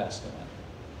don't invest in it.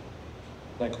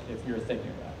 Like, if you're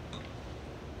thinking about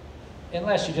it.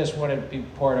 Unless you just want to be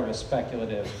part of a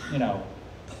speculative, you know,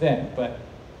 thing. But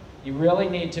you really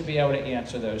need to be able to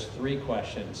answer those 3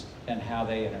 questions and how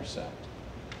they intersect.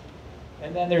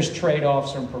 And then there's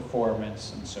trade-offs from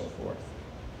performance and so forth.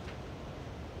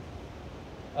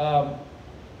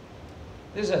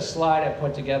 This is a slide I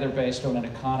put together based on an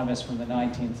economist from the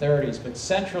 1930s, but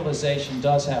centralization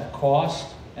does have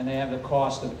cost, and they have the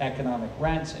cost of economic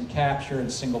rents and capture and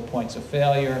single points of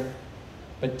failure,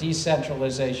 but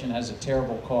decentralization has a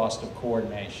terrible cost of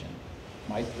coordination.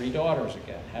 My 3 daughters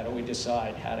again, how do we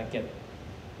decide how to get,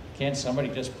 can't somebody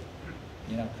just,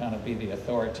 you know, kind of be the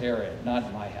authoritarian? Not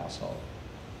in my household.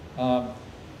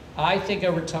 I think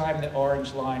over time the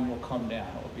orange line will come down.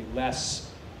 It will be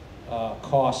less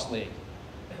costly.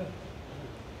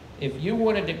 If you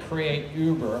wanted to create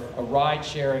Uber, a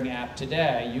ride-sharing app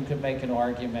today, you could make an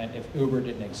argument if Uber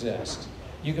didn't exist.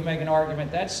 You could make an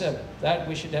argument that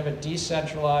we should have a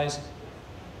decentralized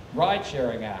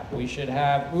ride-sharing app. We should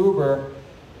have Uber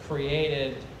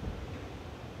created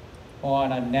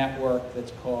on a network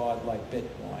that's called like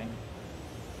Bitcoin.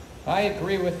 I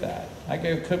agree with that. I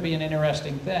think it could be an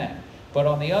interesting thing. But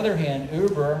on the other hand,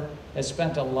 Uber has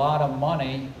spent a lot of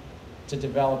money to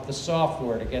develop the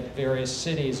software to get various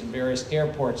cities and various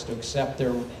airports to accept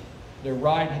their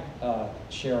ride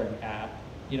sharing app,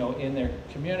 you know, in their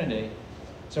community.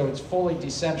 So it's fully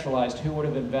decentralized. Who would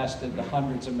have invested the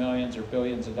hundreds of millions or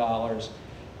billions of dollars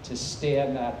to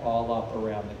stand that all up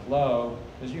around the globe?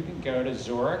 Because you can go to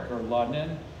Zurich or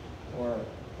London or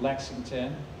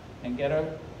Lexington and get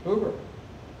a Uber.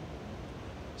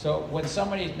 So when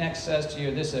somebody next says to you,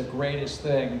 this is the greatest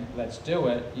thing, let's do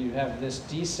it, you have this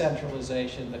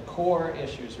decentralization. The core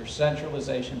issues are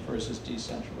centralization versus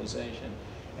decentralization.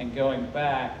 And going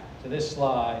back to this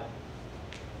slide,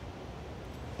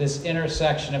 this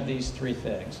intersection of these 3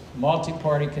 things: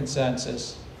 multi-party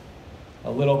consensus,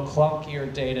 a little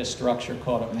clunkier data structure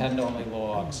called append-only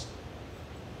logs,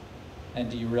 and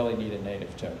do you really need a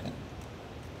native token?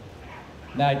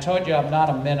 Now, I told you I'm not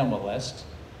a minimalist.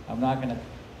 I'm not going to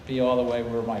be all the way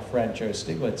where my friend Joe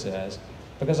Stiglitz is,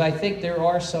 because I think there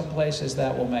are some places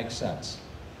that will make sense.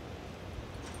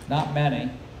 Not many.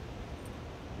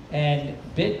 And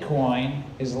Bitcoin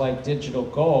is like digital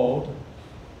gold,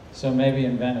 so maybe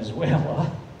in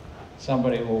Venezuela,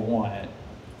 somebody will want it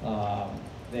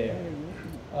there.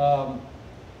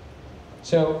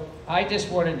 So I just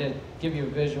wanted to give you a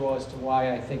visual as to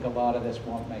why I think a lot of this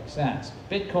won't make sense.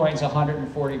 Bitcoin's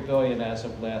 140 billion as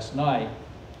of last night,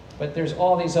 but there's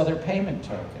all these other payment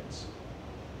tokens.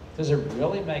 Does it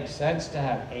really make sense to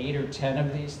have 8 or 10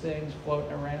 of these things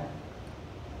floating around?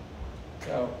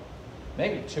 So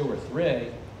maybe 2 or 3.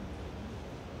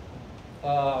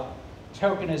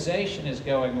 Tokenization is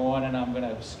going on, and I'm going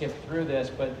to skip through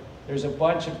this, but there's a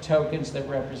bunch of tokens that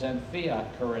represent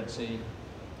fiat currency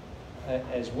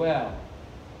as well.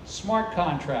 Smart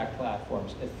contract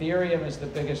platforms. Ethereum is the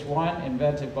biggest one,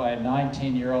 invented by a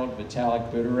 19-year-old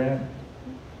Vitalik Buterin.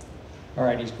 All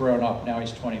right, he's grown up, now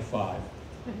he's 25.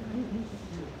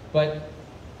 But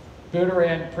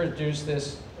Buterin produced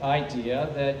this idea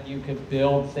that you could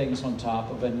build things on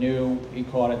top of a new, he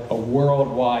called it a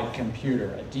worldwide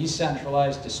computer, a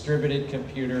decentralized distributed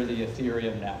computer, the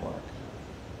Ethereum network.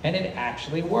 And it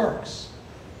actually works.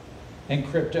 And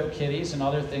CryptoKitties and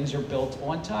other things are built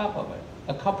on top of it.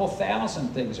 A couple thousand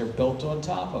things are built on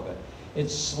top of it.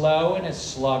 It's slow and it's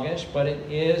sluggish, but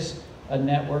it is a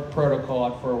network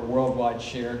protocol for a worldwide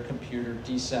shared computer,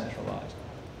 decentralized.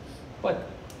 But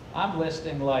I'm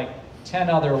listing like 10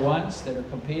 other ones that are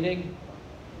competing.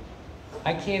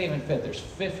 I can't even fit. There's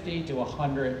 50 to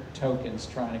 100 tokens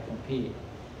trying to compete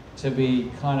to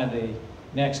be kind of the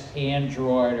next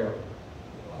Android, or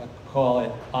call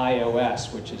it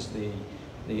iOS, which is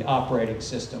the operating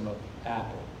system of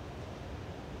Apple.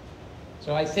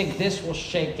 So I think this will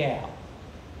shake out.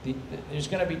 There's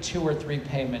going to be 2 or 3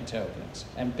 payment tokens,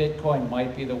 and Bitcoin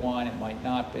might be the one, it might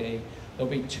not be.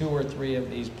 There'll be 2 or 3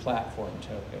 of these platform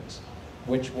tokens.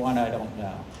 Which one, I don't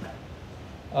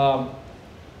know.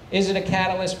 Is it a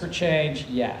catalyst for change?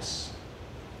 Yes.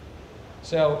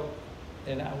 So,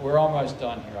 and we're almost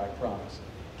done here, I promise.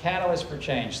 Catalyst for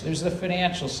change. There's the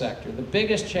financial sector. The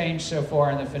biggest change so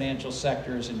far in the financial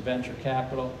sector is in venture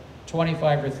capital.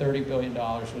 $25 or $30 billion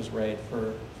was raised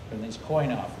for these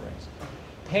coin offerings.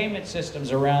 Payment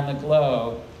systems around the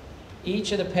globe,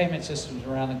 each of the payment systems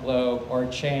around the globe are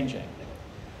changing.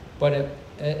 But if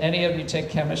any of you take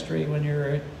chemistry when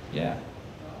you're, yeah.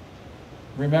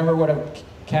 Remember what a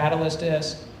catalyst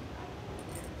is?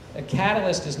 A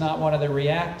catalyst is not one of the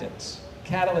reactants.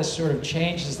 Catalyst sort of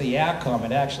changes the outcome.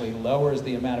 It actually lowers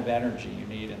the amount of energy you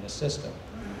need in the system.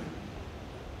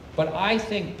 But I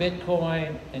think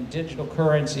Bitcoin and digital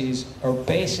currencies are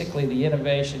basically, the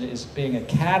innovation is being a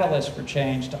catalyst for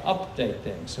change to update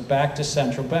things. So back to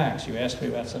central banks. You asked me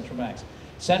about central banks.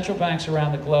 Central banks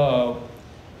around the globe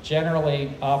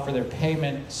generally offer their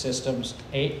payment systems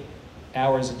 8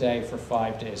 hours a day for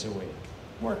 5 days a week,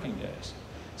 working days.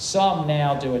 Some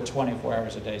now do it 24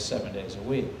 hours a day, 7 days a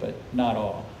week, but not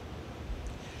all.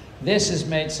 This has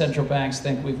made central banks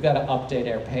think we've got to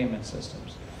update our payment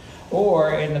systems.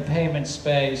 Or in the payment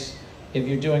space, if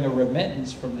you're doing a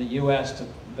remittance from the US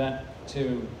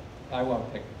to I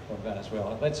won't pick from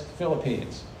Venezuela, let's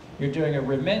Philippines. You're doing a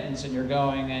remittance and you're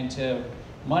going into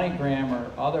MoneyGram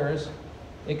or others,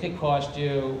 it could cost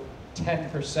you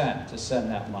 10% to send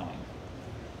that money.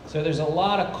 So there's a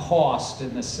lot of cost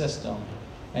in the system,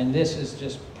 and this is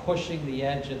just pushing the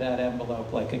edge of that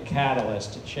envelope like a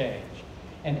catalyst to change.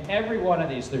 And every one of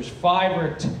these, there's 5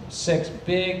 or 6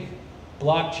 big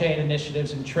blockchain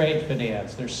initiatives in trade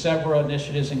finance. There's several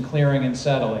initiatives in clearing and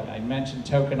settling. I mentioned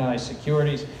tokenized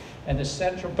securities. And the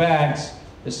central banks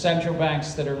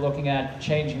that are looking at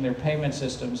changing their payment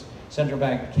systems, Central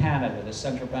Bank of Canada, the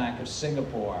Central Bank of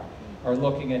Singapore, are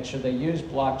looking at should they use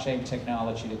blockchain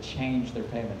technology to change their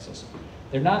payment system.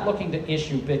 They're not looking to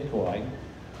issue Bitcoin.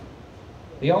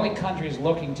 The only countries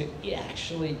looking to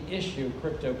actually issue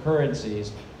cryptocurrencies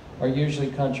are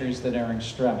usually countries that are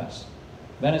extremists.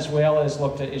 Venezuela has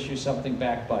looked to issue something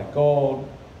backed by gold.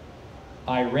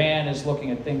 Iran is looking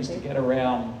at things to get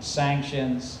around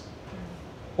sanctions.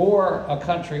 Or a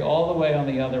country all the way on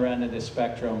the other end of the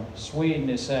spectrum, Sweden,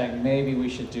 is saying maybe we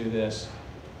should do this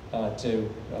to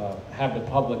have the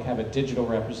public have a digital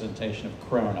representation of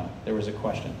krona. There was a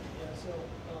question. Yeah, so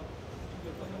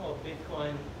you're talking about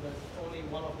Bitcoin, but only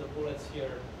one of the bullets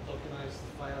here, tokenized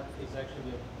fiat, is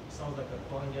actually, sounds like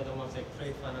a coin. The other one's like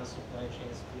trade finance, supply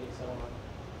chains, settlement.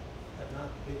 But not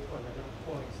Bitcoin, they're not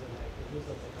coins. And they could use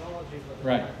the technology, but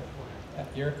they're not the coin.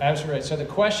 You're absolutely right. So the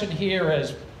question here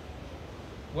is,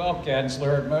 well,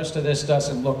 Gensler, most of this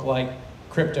doesn't look like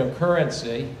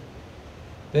cryptocurrency.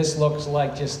 This looks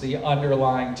like just the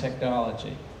underlying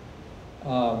technology.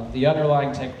 The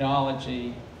underlying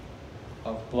technology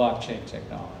of blockchain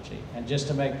technology. And just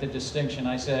to make the distinction,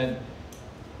 I said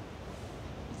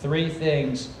 3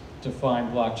 things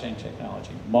define blockchain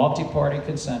technology: multi-party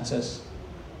consensus,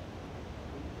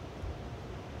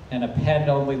 an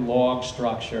append-only log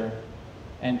structure,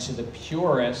 and to the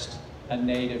purist, a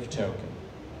native token.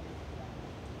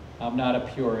 I'm not a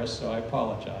purist, so I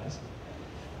apologize.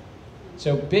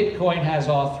 So Bitcoin has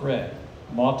all 3.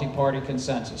 multi-party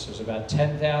consensus. There's about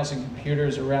 10,000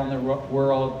 computers around the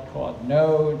world called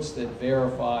nodes that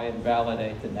verify and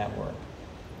validate the network.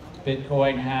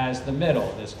 Bitcoin has the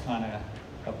middle, this kind of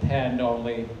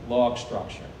append-only log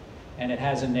structure, and it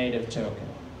has a native token.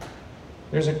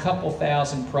 There's a couple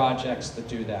thousand projects that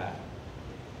do that.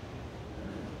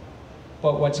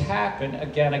 But what's happened,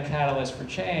 again, a catalyst for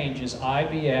change, is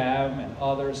IBM and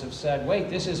others have said,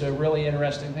 wait, this is a really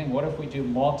interesting thing. What if we do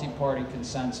multi-party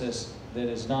consensus that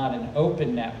is not an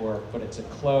open network, but it's a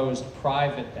closed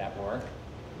private network,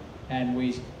 and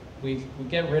we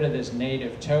get rid of this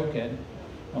native token,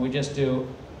 and we just do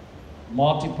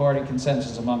multi-party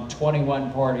consensus among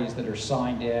 21 parties that are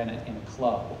signed in a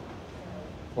club,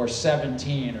 or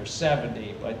 17 or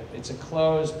 70, but it's a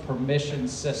closed permission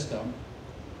system,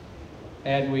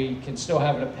 and we can still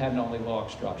have an append-only log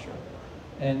structure.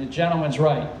 And the gentleman's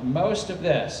right. Most of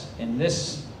this, and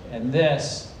this, and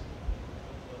this,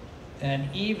 and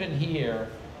even here,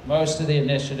 most of the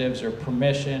initiatives are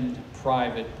permissioned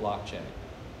private blockchain.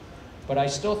 But I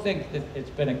still think that it's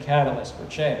been a catalyst for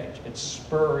change. It's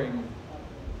spurring,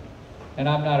 and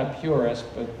I'm not a purist,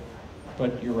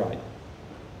 but you're right.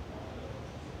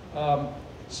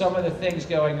 Some of the things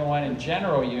going on in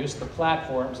general use, the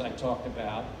platforms I talked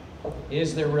about,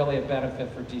 is there really a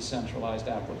benefit for decentralized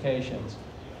applications?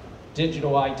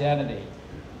 Digital identity.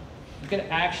 You could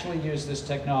actually use this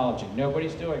technology.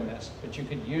 Nobody's doing this, but you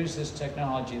could use this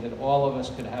technology that all of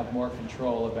us could have more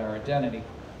control of our identity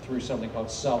through something called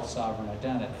self-sovereign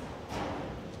identity.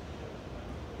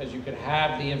 Because you could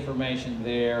have the information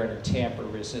there in a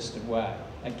tamper-resistant way.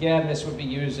 Again, this would be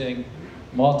using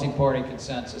multi-party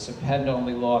consensus,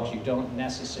 append-only logs. You don't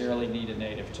necessarily need a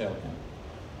native token.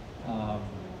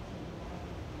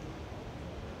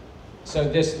 So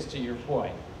this is to your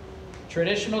point.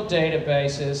 Traditional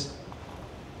databases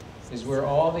is where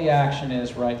all the action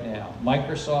is right now.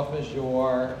 Microsoft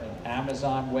Azure and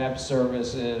Amazon Web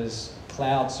Services,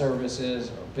 cloud services,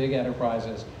 or big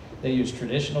enterprises, they use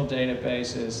traditional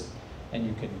databases,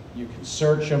 and you can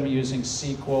search them using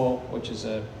SQL, which is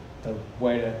a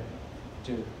way to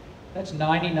do. That's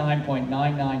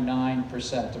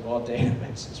 99.999% of all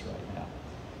databases right now.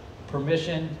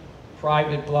 Permissioned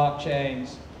private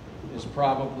blockchains is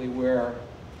probably where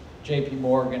JP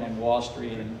Morgan and Wall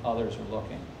Street and others are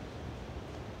looking.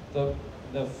 The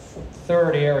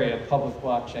third area of public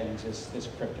blockchains is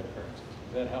cryptocurrencies.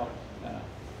 Does that help?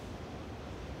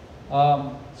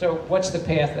 So what's the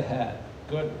path ahead?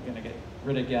 Good, we're going to get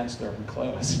rid of Gensler and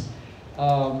close.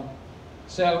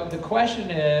 So the question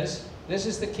is, this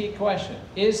is the key question,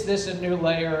 is this a new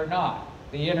layer or not?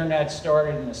 The internet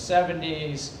started in the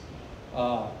 70s.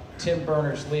 Tim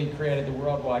Berners-Lee created the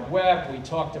World Wide Web. We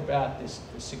talked about this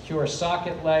the secure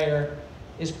socket layer.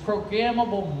 Is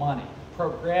programmable money,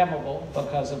 programmable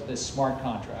because of this smart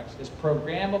contracts, is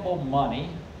programmable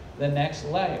money the next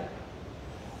layer?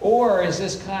 Or is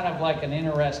this kind of like an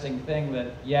interesting thing that,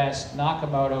 yes,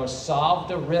 Nakamoto solved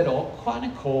a riddle, kind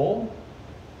of cool,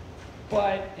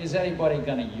 but is anybody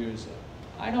going to use it?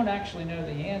 I don't actually know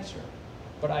the answer,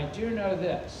 but I do know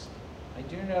this. I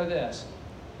do know this.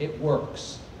 It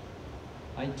works.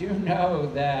 I do know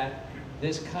that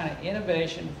this kind of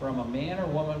innovation from a man or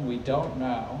woman we don't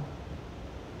know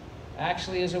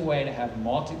actually is a way to have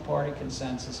multi-party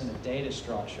consensus in a data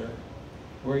structure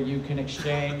where you can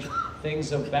exchange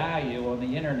things of value on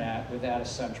the internet without a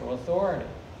central authority.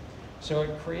 So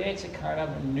it creates a kind of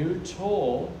a new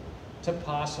tool to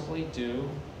possibly do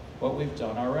what we've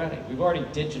done already. We've already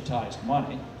digitized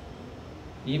money.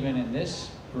 Even in this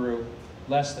group,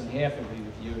 less than half of you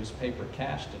have used paper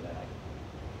cash today.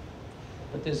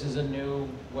 But this is a new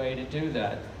way to do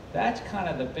that. That's kind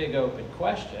of the big open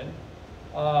question.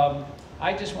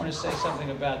 I just want to say something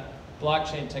about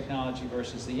blockchain technology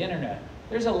versus the internet.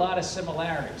 There's a lot of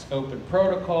similarities. Open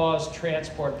protocols,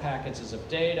 transport packages of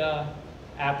data,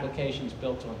 applications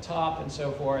built on top, and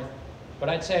so forth. But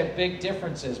I'd say a big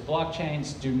difference is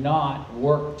blockchains do not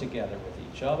work together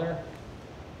with each other.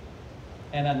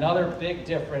 And another big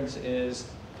difference is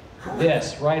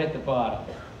this, right at the bottom.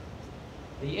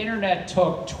 The internet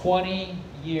took 20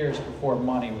 years before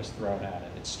money was thrown at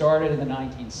it. It started in the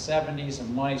 1970s,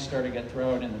 and money started to get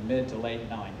thrown in the mid to late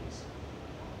 90s.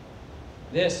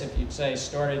 This, if you'd say,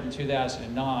 started in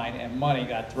 2009, and money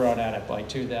got thrown at it by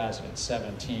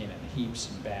 2017 in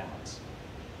heaps and bounds.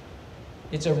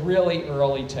 It's a really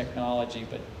early technology,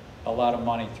 but a lot of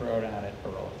money thrown at it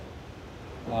early.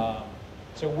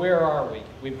 So where are we?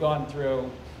 We've gone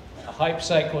through a hype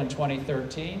cycle in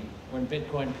 2013 when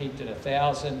Bitcoin peaked at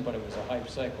 1,000, but it was a hype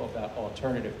cycle about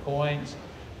alternative coins.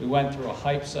 We went through a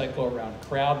hype cycle around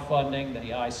crowdfunding,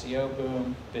 the ICO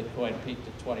boom, Bitcoin peaked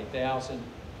at 20,000.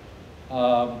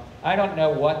 I don't know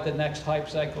what the next hype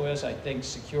cycle is. I think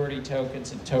security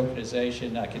tokens and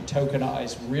tokenization, I can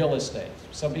tokenize real estate.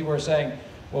 Some people are saying,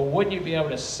 well, wouldn't you be able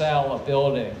to sell a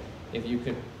building if you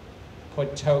could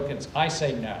put tokens? I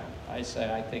say no. I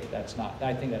think that's not,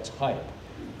 I think that's hype.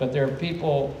 But there are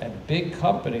people and big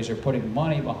companies are putting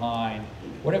money behind,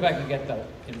 what if I could get the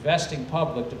investing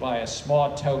public to buy a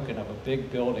small token of a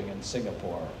big building in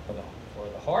Singapore or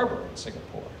the harbor in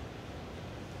Singapore?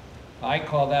 I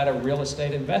call that a real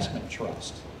estate investment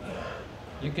trust.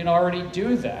 You can already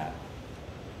do that.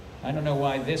 I don't know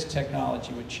why this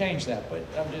technology would change that, but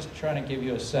I'm just trying to give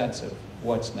you a sense of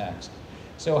what's next.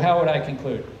 So how would I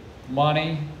conclude?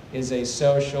 Money is a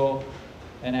social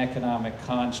and economic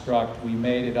construct. We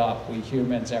made it up. We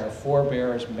humans, our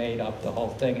forebears made up the whole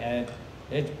thing, and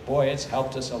boy, it's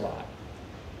helped us a lot.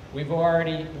 We've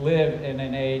already lived in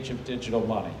an age of digital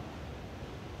money.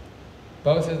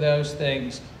 Both of those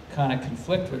things kind of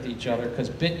conflict with each other because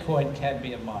Bitcoin can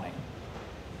be a money.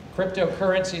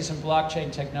 Cryptocurrencies and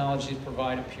blockchain technologies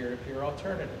provide a peer-to-peer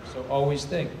alternative. So always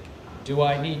think, do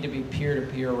I need to be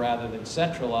peer-to-peer rather than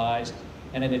centralized?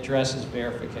 And it addresses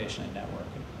verification and networking.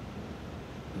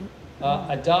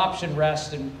 Adoption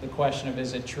rests in the question of,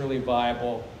 is it truly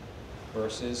viable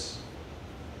versus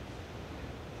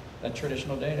a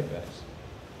traditional database?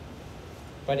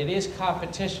 But it is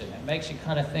competition. It makes you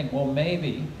kind of think, well,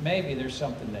 maybe there's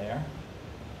something there.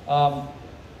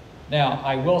 Now,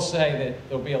 I will say that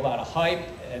there'll be a lot of hype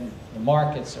and the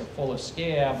markets are full of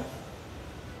scam,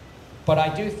 but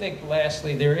I do think,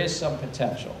 lastly, there is some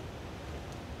potential.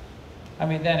 I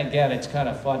mean, then again, it's kind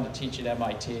of fun to teach at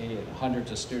MIT and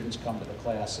hundreds of students come to the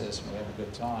classes and we have a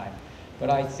good time. But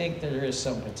I think there is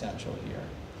some potential here.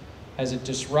 As a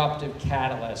disruptive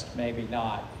catalyst, maybe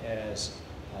not as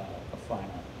a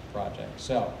final project.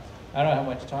 So, I don't have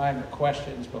much time or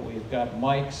questions, but we've got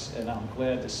mics, and I'm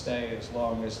glad to stay as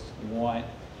long as you want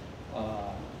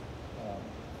to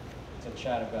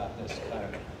chat about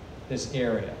this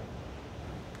area.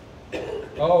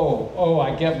 Oh,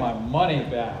 I get my money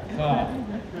back, huh?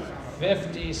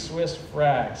 50 Swiss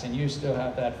francs, and you still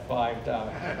have that $5.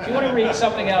 Do you want to read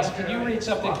something else? Can you read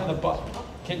something from the bottom?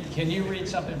 Can you read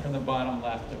something from the bottom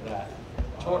left of that,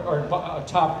 or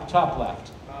top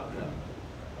left?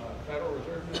 Federal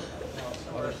Reserve?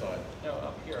 No, other side. No,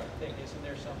 up here, I think. Isn't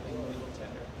there something legal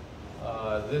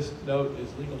tender? This note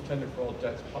is legal tender for all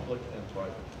debts, public and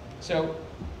private. So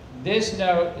this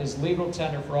note is legal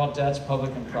tender for all debts,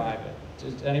 public and private.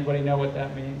 Does anybody know what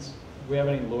that means? Do we have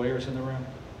any lawyers in the room?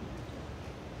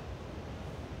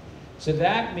 So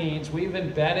that means we've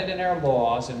embedded in our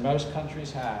laws, and most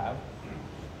countries have,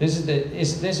 this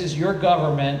is your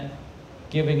government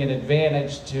giving an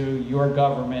advantage to your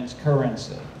government's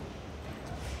currency.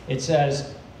 It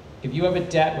says, if you have a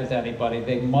debt with anybody,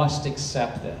 they must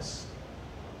accept this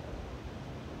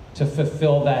to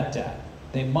fulfill that debt.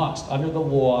 They must, under the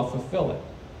law, fulfill it.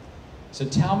 So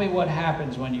tell me what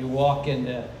happens when you walk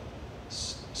into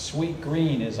Sweet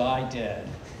Green, as I did,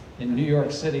 in New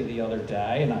York City the other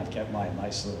day, and I'd get my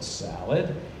nice little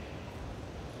salad,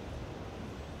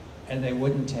 and they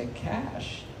wouldn't take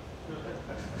cash.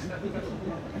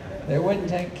 They wouldn't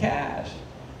take cash.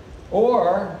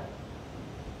 Or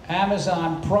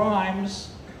Amazon Prime's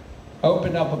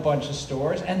opened up a bunch of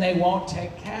stores and they won't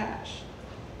take cash.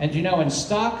 And you know, in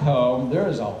Stockholm,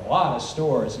 there's a lot of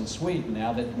stores in Sweden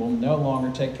now that will no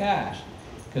longer take cash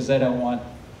because they don't want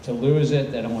to lose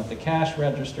it, they don't want the cash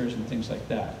registers and things like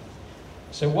that.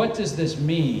 So what does this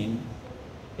mean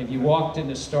if you walked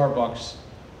into Starbucks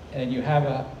and you have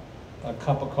a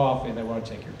cup of coffee and they want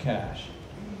to take your cash?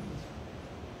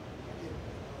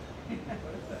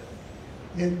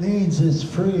 It means it's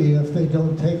free if they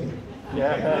don't take it.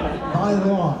 Yeah. By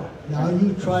law. Now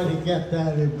you try to get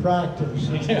that in practice.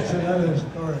 It's another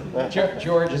story.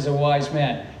 George is a wise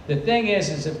man. The thing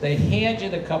is if they hand you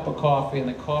the cup of coffee and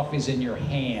the coffee's in your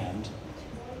hand,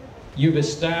 you've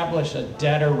established a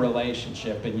debtor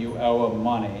relationship and you owe them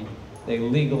money. They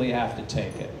legally have to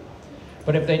take it.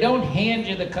 But if they don't hand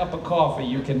you the cup of coffee,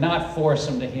 you cannot force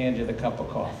them to hand you the cup of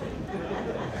coffee.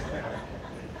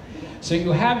 So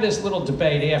you have this little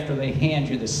debate after they hand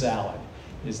you the salad,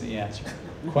 is the answer.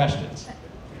 Questions?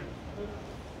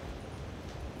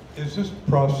 Is this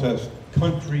process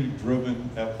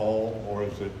country-driven at all, or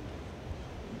is it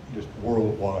just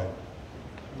worldwide?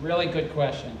 Really good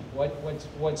question.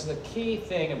 What's the key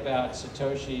thing about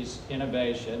Satoshi's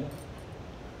innovation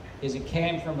is it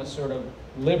came from a sort of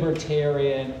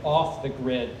libertarian,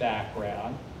 off-the-grid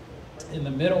background in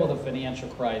the middle of the financial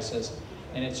crisis,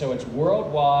 and so it's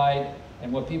worldwide,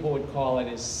 And what people would call it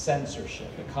is censorship.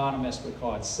 Economists would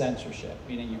call it censorship,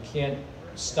 meaning you can't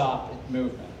stop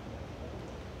movement,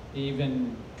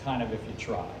 even kind of if you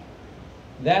try.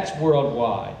 That's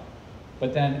worldwide.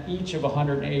 But then each of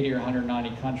 180 or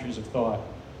 190 countries have thought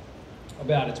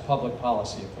about its public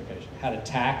policy implication. How to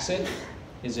tax it,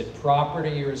 is it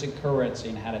property or is it currency,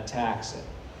 and how to tax it.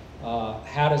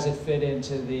 How does it fit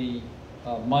into the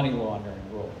money laundering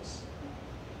rules?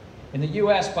 In the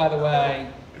US, by the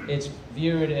way, it's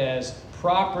viewed as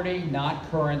property, not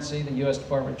currency. The US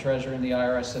Department of Treasury and the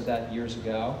IRS said that years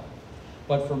ago.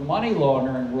 But for money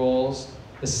laundering rules,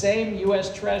 the same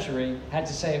US Treasury had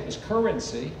to say it was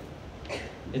currency.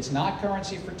 It's not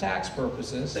currency for tax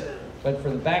purposes, but for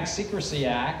the Bank Secrecy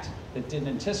Act that didn't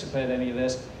anticipate any of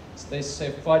this, they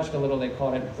say fudged a little, they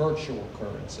called it virtual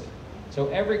currency. So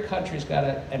every country's got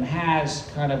a, and has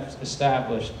kind of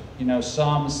established, you know,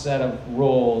 some set of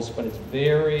rules, but it's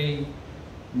very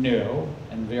new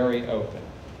and very open.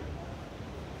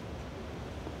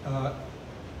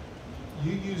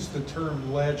 You use the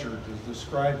term ledger to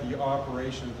describe the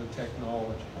operation of the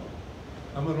technology.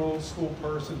 I'm an old school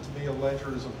person. To me, a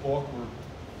ledger is a book where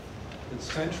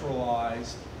it's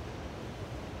centralized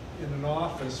in an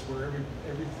office where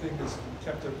everything is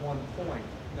kept at one point.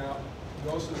 Now, you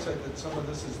also said that some of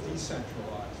this is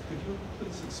decentralized. Could you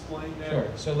please explain that? Sure.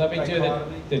 So let me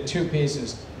dichotomy? do the two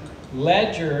pieces.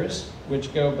 Ledgers,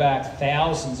 which go back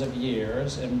thousands of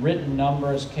years, and written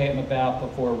numbers came about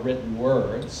before written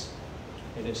words,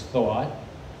 it is thought.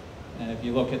 And if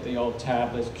you look at the old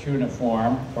tablets,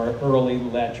 cuneiform, are early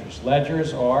ledgers.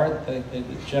 Ledgers are, the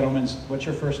gentleman's, what's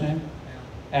your first name?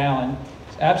 Alan.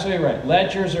 Absolutely right.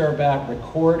 Ledgers are about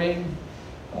recording,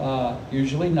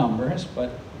 usually numbers,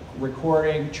 but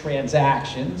recording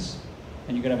transactions.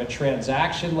 And you could have a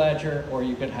transaction ledger or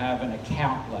you could have an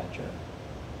account ledger.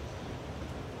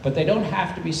 But they don't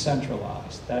have to be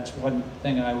centralized. That's one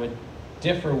thing I would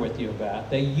differ with you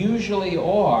about. They usually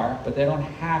are, but they don't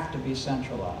have to be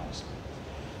centralized.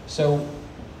 So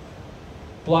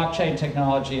blockchain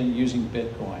technology and using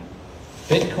Bitcoin.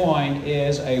 Bitcoin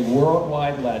is a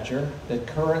worldwide ledger that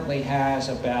currently has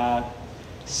about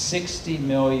 60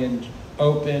 million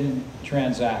open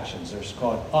transactions. They're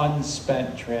called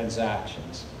unspent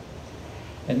transactions.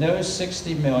 And those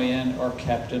 60 million are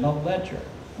kept in a ledger,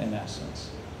 in essence.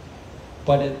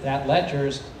 But that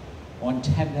ledger's on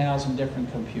 10,000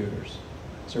 different computers.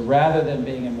 So rather than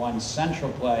being in one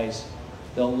central place,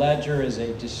 the ledger is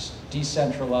a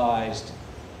decentralized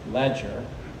ledger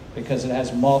because it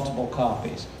has multiple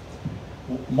copies.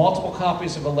 Multiple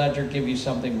copies of a ledger give you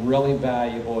something really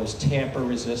valuable as tamper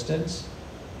resistance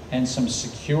and some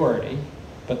security,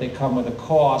 but they come with a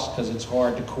cost because it's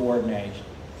hard to coordinate,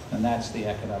 and that's the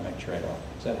economic trade-off.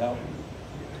 Does that help?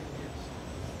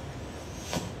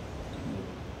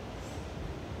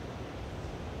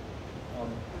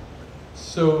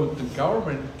 So the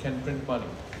government can print money,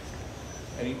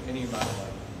 any amount of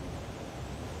money.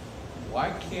 Why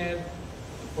can't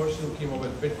the person who came up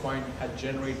with Bitcoin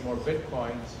generate more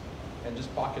Bitcoins and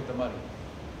just pocket the money?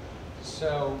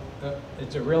 So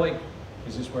it's a really,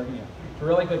 is this working? Yeah. It's a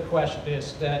really good question.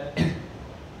 Is that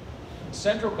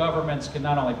central governments can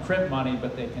not only print money,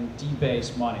 but they can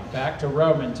debase money. Back to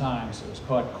Roman times, it was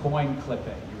called coin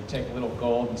clipping. You would take a little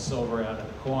gold and silver out of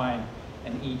the coin,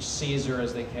 and each Caesar,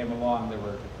 as they came along,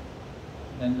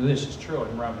 and this is true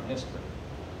in Roman history.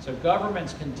 So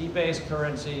governments can debase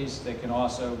currencies, they can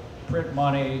also print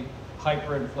money,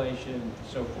 hyperinflation,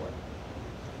 so forth.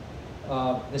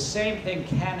 The same thing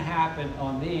can happen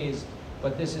on these,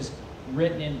 but this is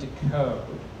written into code.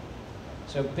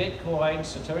 So Bitcoin,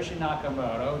 Satoshi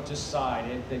Nakamoto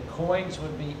decided that coins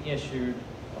would be issued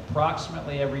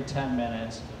approximately every 10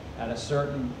 minutes at a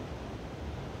certain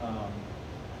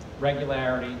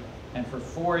regularity, and for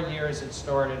 4 years it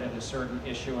started at a certain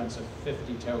issuance of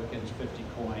 50 tokens, 50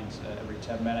 coins every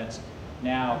 10 minutes.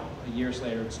 Now, years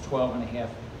later, it's 12.5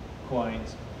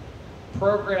 coins.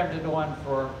 Programmed it on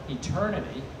for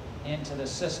eternity into the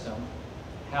system,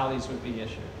 how these would be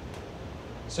issued.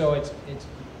 So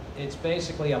it's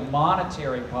basically a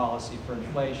monetary policy for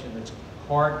inflation that's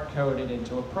hard-coded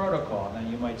into a protocol. And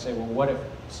then you might say, well, what if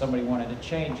somebody wanted to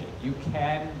change it? You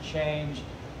can change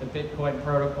the Bitcoin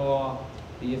protocol.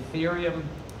 The Ethereum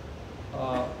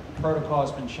protocol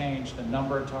has been changed a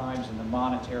number of times, and the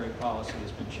monetary policy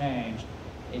has been changed.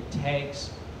 It takes,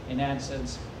 in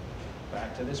essence,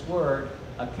 back to this word,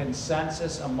 a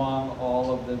consensus among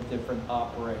all of the different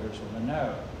operators on the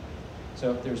node.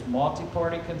 So if there's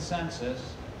multi-party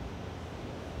consensus,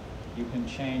 you can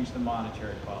change the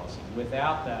monetary policy.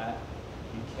 Without that,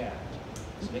 you can't.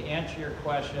 So to answer your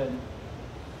question,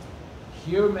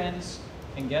 humans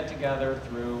can get together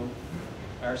through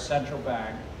our central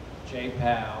bank,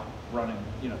 JPAL, running,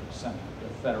 the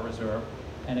Federal Reserve,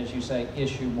 and as you say,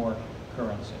 issue more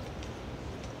currency.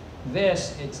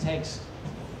 This, it takes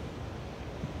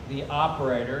the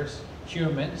operators,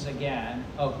 humans, again,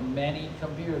 of many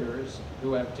computers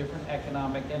who have different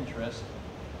economic interests.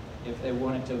 If they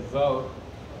wanted to vote,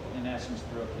 in essence,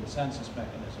 through a consensus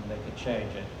mechanism, they could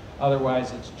change it.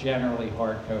 Otherwise, it's generally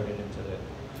hard-coded into the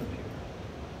computer.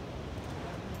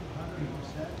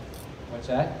 100%? What's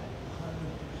that?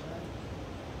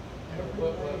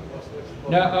 100%?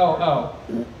 No,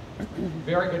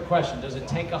 very good question. Does it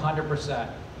take 100%?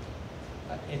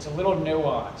 It's a little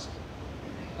nuanced.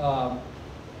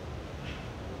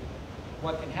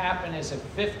 What can happen is if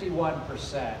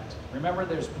 51%, remember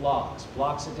there's blocks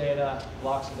of data,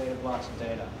 blocks of data, blocks of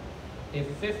data. If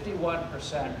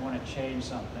 51% want to change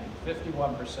something,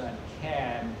 51%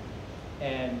 can,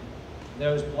 and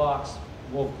those blocks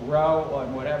will grow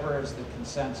on whatever is the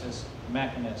consensus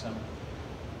mechanism.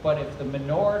 But if the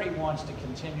minority wants to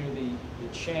continue the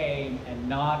chain and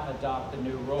not adopt the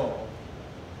new rule,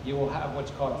 you will have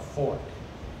what's called a fork,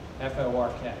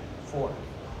 F-O-R-K, fork,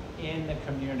 in the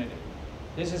community.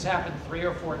 This has happened 3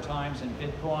 or 4 times in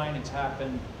Bitcoin. It's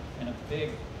happened in a big,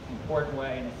 important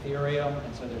way in Ethereum.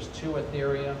 And so there's 2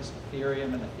 Ethereums,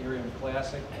 Ethereum and Ethereum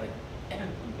Classic. Like,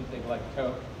 you could think like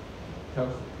Coke,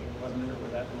 wasn't it,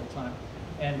 with that little time?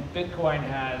 And Bitcoin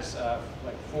has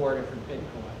like 4 different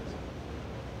Bitcoins.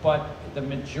 But the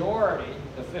majority,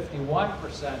 the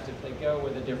 51%, if they go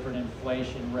with a different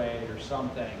inflation rate or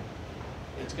something,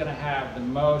 it's going to have the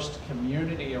most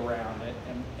community around it.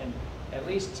 And at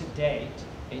least to date,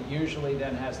 it usually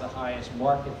then has the highest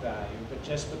market value, but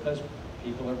just because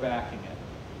people are backing it.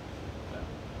 So,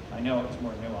 I know it's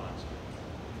more nuanced.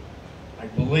 I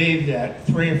believe that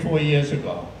 3 or 4 years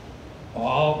ago,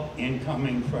 all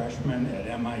incoming freshmen at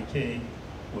MIT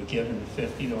were given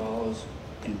 $50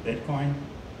 in Bitcoin.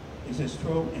 Is this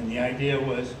true? And the idea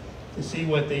was to see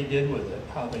what they did with it,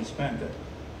 how they spent it.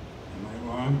 Am I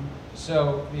wrong?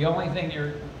 So the only thing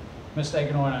you're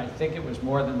mistaken on, I think it was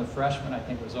more than the freshmen, I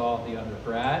think it was all the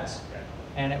undergrads.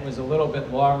 And it was a little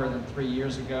bit longer than 3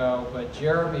 years ago, but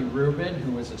Jeremy Rubin,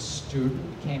 who was a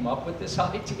student, came up with this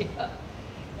idea.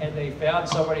 And they found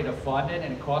somebody to fund it,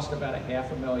 and it cost about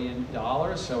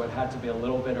 $500,000, so it had to be a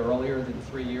little bit earlier than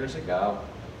 3 years ago.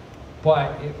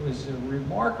 But it was a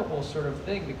remarkable sort of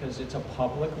thing because it's a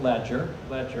public ledger,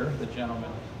 the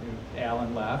gentleman who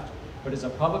Alan left, but it's a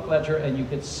public ledger, and you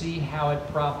could see how it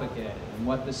propagated and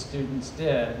what the students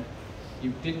did.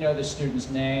 You didn't know the student's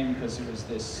name because it was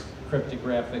this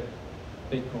cryptographic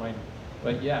Bitcoin,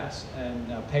 but yes,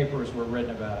 and papers were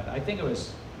written about it. I think it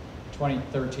was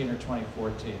 2013 or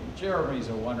 2014. Jeremy's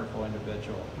a wonderful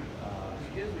individual.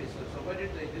 Excuse me, so what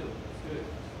did they do?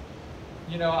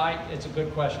 You know, it's a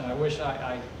good question. I wish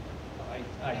I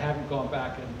haven't gone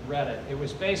back and read it. It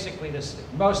was basically this,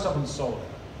 most of them sold it.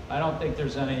 I don't think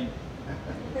there's any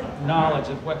knowledge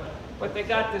of what, but they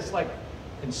got this like,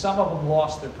 and some of them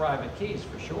lost their private keys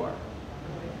for sure,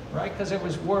 right? Because it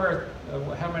was worth,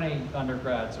 how many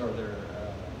undergrads are there?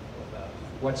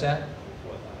 What's that?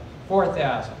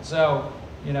 4,000. So,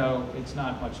 you know, it's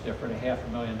not much different,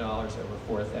 $500,000 over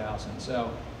 4,000. So,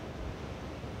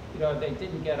 you know, they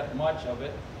didn't get much of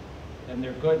it, and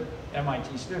they're good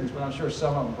MIT students, but I'm sure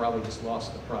some of them probably just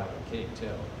lost the private key too.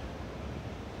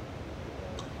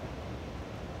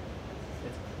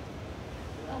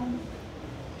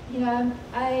 Yeah,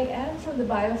 I am from the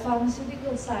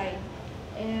biopharmaceutical side,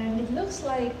 and it looks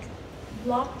like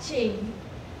blockchain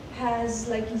has,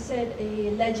 like you said,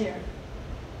 a ledger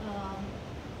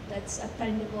that's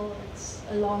appendable, it's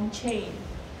a long chain.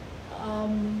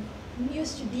 I'm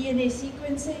used to DNA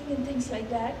sequencing and things like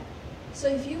that. So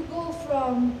if you go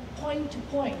from point to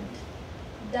point,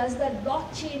 does that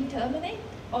blockchain terminate,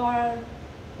 or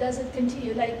does it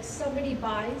continue? Like somebody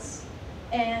buys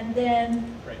and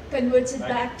then converts it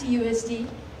back to USD.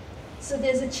 So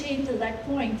there's a chain to that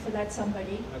point for that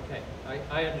somebody. Okay,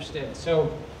 I understand.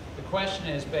 So the question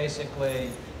is basically,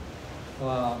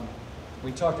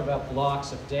 we talked about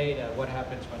blocks of data. What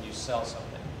happens when you sell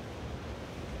something?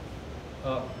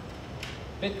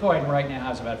 Bitcoin right now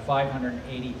has about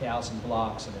 580,000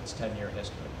 blocks in its 10-year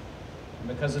history. And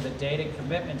because of the data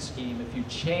commitment scheme, if you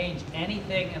change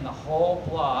anything in the whole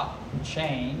block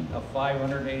chain of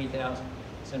 580,000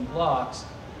 blocks,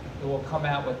 it will come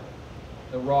out with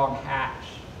the wrong hash.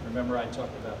 Remember I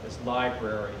talked about this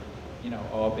library, you know,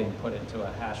 all being put into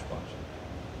a hash function.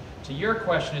 To your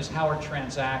question is, how are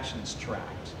transactions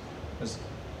tracked? Because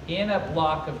in a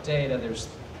block of data, there's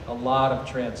a lot of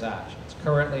transactions.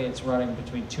 Currently, it's running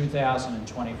between 2,000 and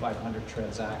 2,500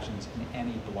 transactions in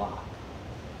any block.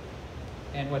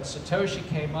 And what Satoshi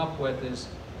came up with is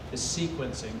the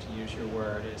sequencing, to use your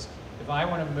word, is if I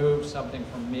want to move something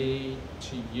from me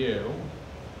to you,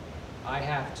 I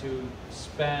have to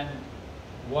spend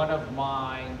one of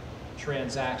my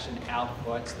transaction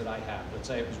outputs that I have. Let's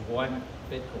say it was 1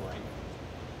 Bitcoin,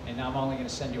 and I'm only going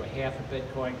to send you a half a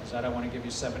Bitcoin because I don't want to give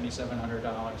you $7,700.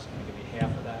 I'm going to give you half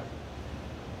of that.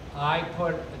 I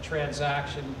put a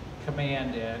transaction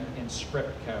command in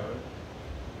script code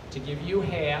to give you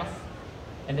half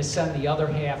and to send the other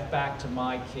half back to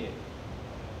my key.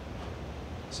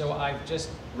 So I've just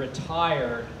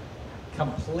retired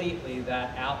completely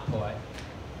that output,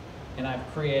 and I've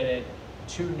created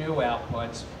 2 new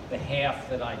outputs, the half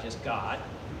that I just got,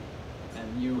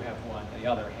 and you have the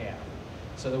other half.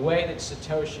 So the way that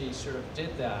Satoshi sort of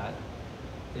did that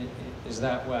is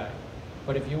that way.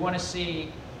 But if you want to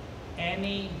see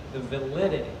the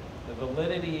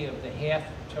validity of the half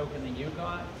token that you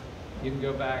got, you can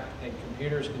go back, and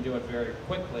computers can do it very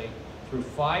quickly through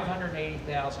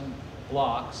 580,000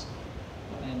 blocks,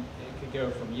 and it could go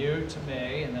from you to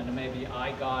me, and then maybe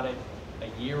I got it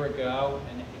a year ago,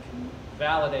 and it can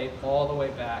validate all the way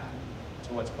back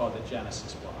to what's called the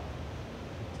Genesis block.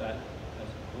 That's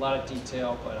a lot of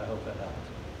detail, but I hope that helps.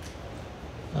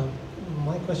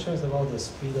 My question is about the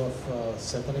speed of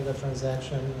settling the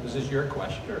transaction. Is this your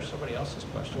question or somebody else's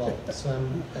question? Well, so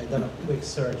I done a quick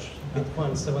search.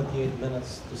 Bitcoin 78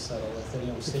 minutes to settle,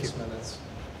 Ethereum 6 minutes.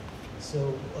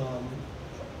 So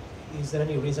is there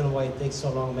any reason why it takes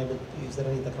so long? Maybe is there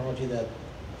any technology that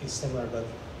is similar but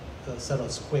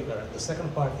settles quicker? The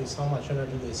second part is how much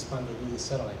energy they spend to do the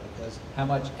settling, because how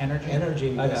much energy?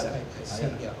 Energy, I because got I it. see,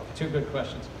 yeah. Okay. 2 good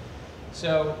questions.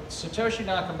 So Satoshi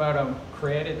Nakamoto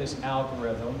created this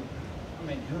algorithm. I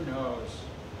mean, who knows?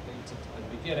 At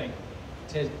the beginning,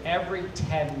 to every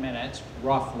 10 minutes,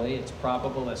 roughly, it's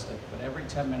probabilistic, but every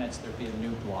 10 minutes there'd be a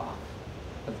new block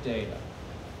of data.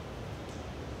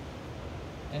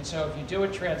 And so if you do a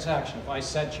transaction, if I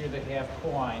sent you the half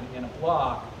coin in a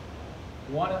block,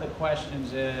 one of the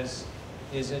questions is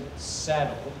it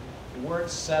settled? The word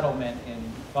settlement in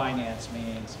finance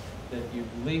means that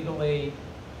you've legally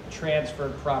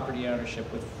transferred property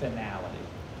ownership with finality,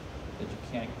 that you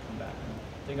can't come back.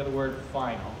 Think of the word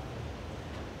final.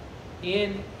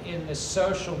 In the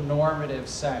social normative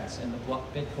sense, in the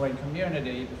Bitcoin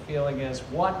community, the feeling is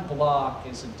 1 block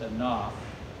isn't enough.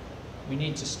 We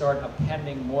need to start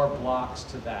appending more blocks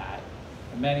to that.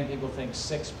 And many people think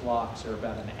 6 blocks are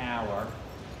about an hour.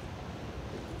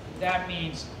 That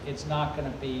means it's not going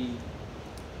to be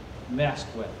messed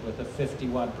with the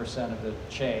 51% of the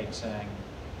chain saying.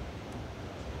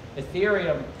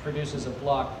 Ethereum produces a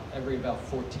block every about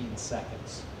 14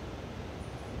 seconds.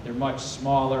 They're much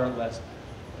smaller, less,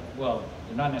 well,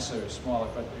 they're not necessarily smaller,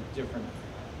 but they're different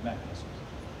mechanisms.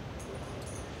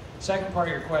 Second part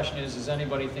of your question is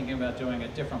anybody thinking about doing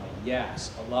it differently?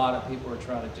 Yes, a lot of people are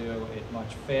trying to do it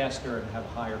much faster and have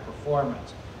higher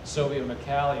performance. Sylvia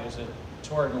McCallie is a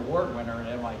Turing Award winner at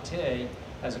MIT,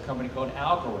 has a company called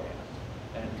Algorand,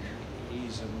 and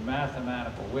he's a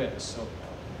mathematical whiz, so,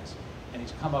 and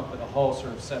he's come up with a whole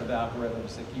sort of set of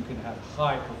algorithms that you can have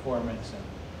high performance and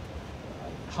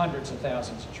hundreds of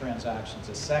thousands of transactions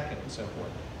a second and so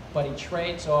forth. But he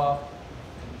trades off,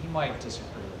 he might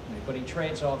disagree with me, but he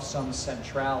trades off some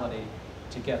centrality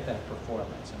to get that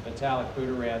performance. And Vitalik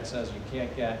Buterin says you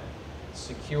can't get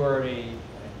security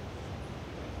and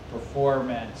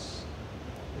performance.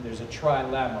 There's a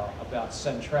trilemma about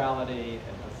centrality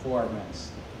and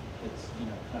performance. It's, you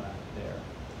know, kind of there.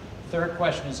 Third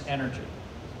question is energy.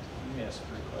 Let me ask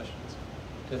 3 questions.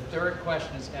 The third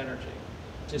question is energy.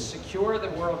 To secure the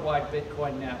worldwide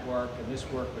Bitcoin network, and this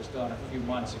work was done a few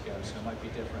months ago, so it might be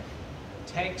different,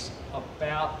 takes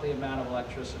about the amount of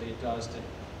electricity it does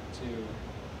to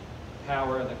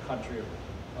power the country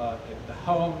of, the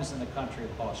homes in the country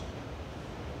of Austria.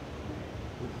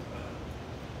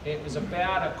 It was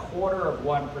about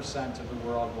 1/4% of the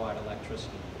worldwide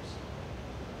electricity use.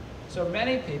 So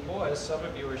many people, as some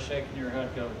of you are shaking your head,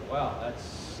 go, wow, that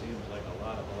seems like a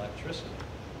lot of electricity.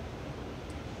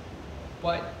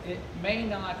 But it may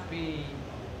not be,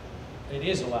 it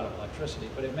is a lot of electricity,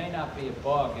 but it may not be a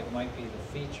bug, it might be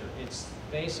the feature. It's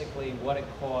basically what it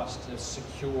costs to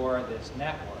secure this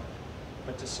network.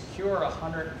 But to secure a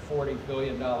 $140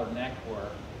 billion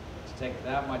network, to take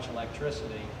that much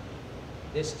electricity,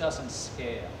 this doesn't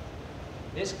scale.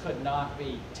 This could not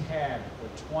be 10 or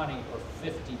 20 or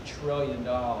 50 trillion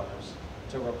dollars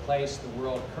to replace the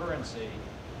world currency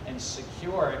and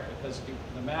secure it, because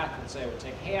the math would say it would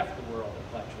take half the world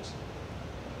electricity.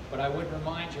 But I would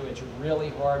remind you, it's really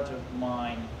hard to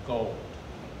mine gold.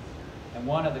 And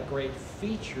one of the great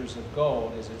features of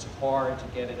gold is it's hard to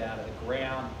get it out of the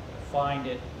ground, find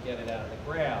it, get it out of the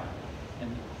ground.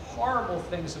 And horrible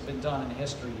things have been done in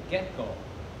history to get gold.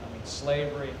 I mean,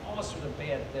 slavery, all sorts of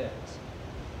bad things.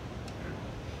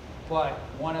 But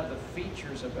one of the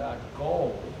features about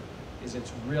gold is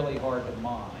it's really hard to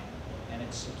mine, and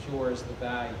it secures the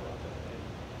value of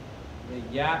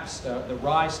it. The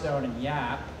rye stone in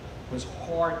Yap was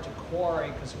hard to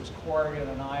quarry because it was quarried on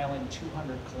an island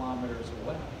 200 kilometers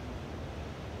away.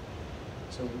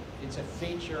 So it's a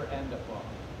feature and a bug,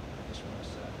 I just want to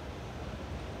say.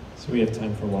 So we have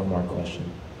time for one more question.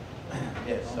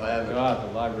 Yes, so I have God,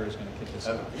 the library is going to kick us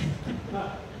out.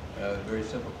 a very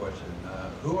simple question.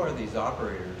 Who are these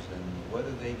operators and what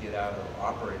do they get out of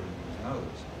operating these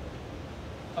nodes?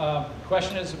 The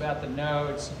question is about the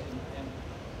nodes, and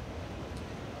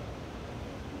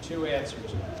two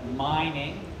answers.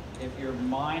 Mining, if you're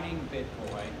mining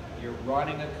Bitcoin, you're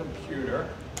running a computer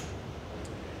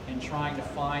and trying to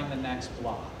find the next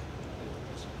block.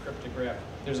 It's cryptographic.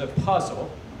 There's a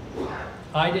puzzle.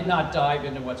 I did not dive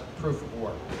into what's proof of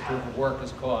work. Proof of work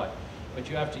is called. But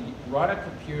you have to run a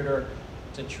computer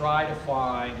to try to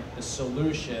find the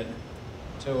solution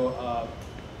to,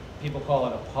 people call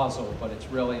it a puzzle, but it's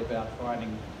really about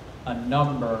finding a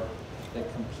number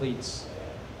that completes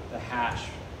the hash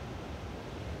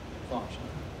function.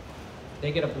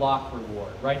 They get a block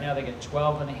reward. Right now they get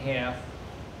 12.5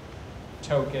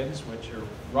 tokens, which are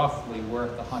roughly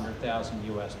worth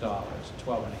 100,000 US dollars.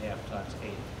 12.5 times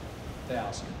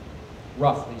 8,000,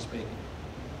 roughly speaking.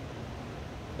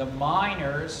 The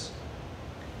miners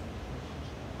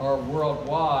are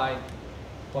worldwide,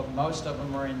 but most of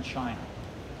them are in China.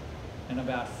 And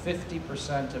about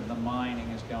 50% of the mining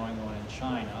is going on in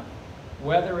China,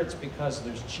 whether it's because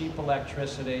there's cheap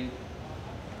electricity,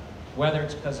 whether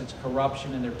it's because it's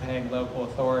corruption and they're paying local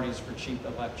authorities for cheap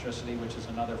electricity, which is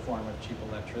another form of cheap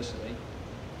electricity,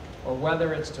 or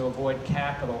whether it's to avoid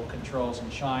capital controls in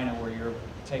China where you're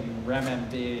taking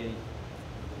renminbi,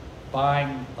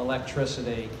 buying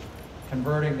electricity,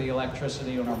 converting the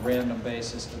electricity on a random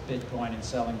basis to Bitcoin and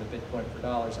selling the Bitcoin for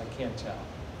dollars, I can't tell.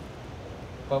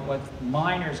 But what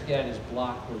miners get is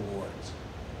block rewards.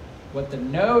 What the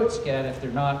nodes get, if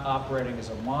they're not operating as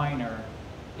a miner,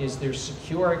 is they're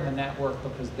securing the network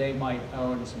because they might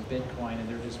own some Bitcoin and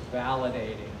they're just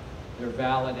validating the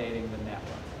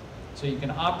network. So you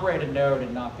can operate a node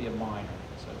and not be a miner.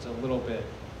 So it's a little bit,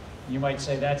 you might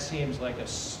say that seems like a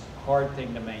hard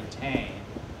thing to maintain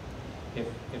if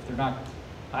they're not.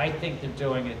 I think they're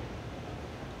doing it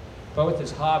both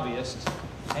as hobbyists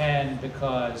and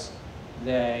because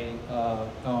they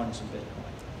own some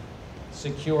Bitcoin,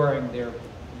 securing their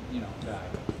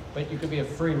value. But you could be a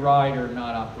free rider and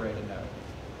not operate a node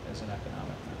as an economic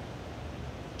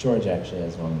node. George actually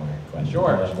has one more question.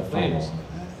 George, The final please.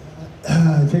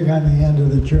 one. I think on the end of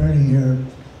the journey here,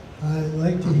 I'd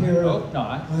like to hear. Hope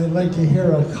not. I'd like to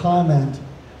hear a comment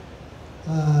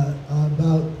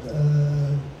about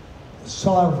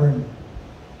sovereign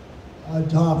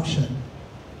adoption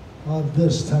of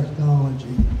this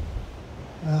technology,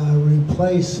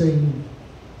 replacing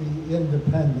the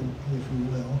independent, if you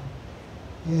will,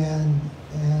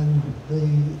 and the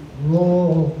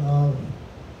role of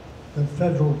the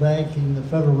federal banking, the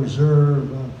Federal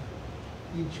Reserve of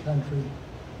each country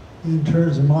in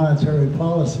terms of monetary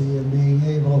policy and being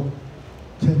able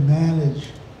to manage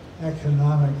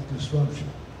economic disruption.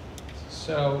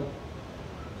 So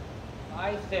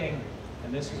I think,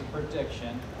 and this is a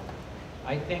prediction,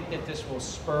 I think that this will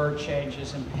spur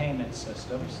changes in payment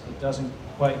systems. It doesn't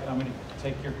quite, I'm going to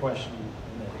take your question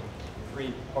in the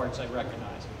three parts I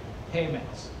recognize.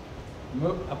 Payments.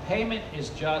 A payment is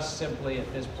just simply,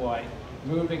 at this point,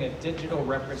 moving a digital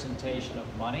representation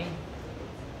of money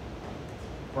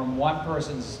from one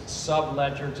person's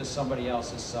subledger to somebody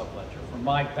else's subledger. From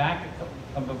my Bank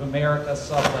of America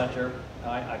subledger,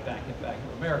 I bank at Bank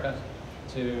of America,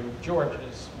 to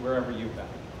George's, wherever you bank.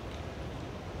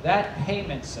 That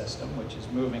payment system, which is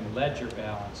moving ledger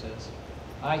balances,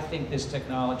 I think this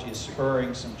technology is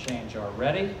spurring some change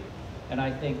already, and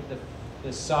I think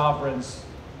the sovereigns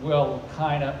will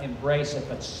kind of embrace it,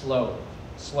 but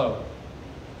slowly.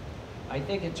 I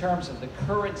think in terms of the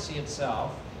currency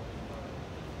itself,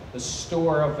 the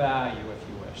store of value, if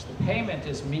you wish. The payment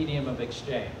is medium of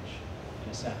exchange,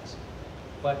 in a sense.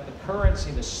 But the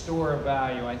currency, the store of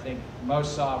value, I think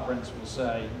most sovereigns will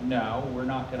say, no, we're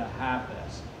not going to have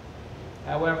this.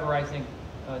 However, I think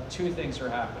two things are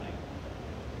happening.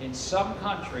 In some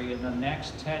country, in the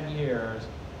next 10 years,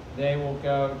 they will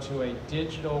go to a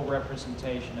digital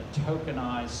representation of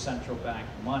tokenized central bank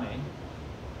money,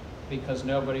 because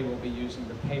nobody will be using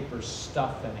the paper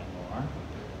stuff anymore.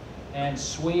 And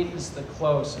Sweden's the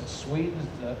closest. Sweden's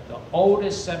the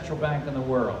oldest central bank in the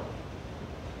world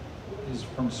is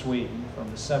from Sweden, from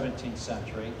the 17th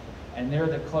century. And they're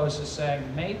the closest, saying,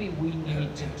 maybe we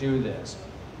need to do this.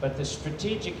 But the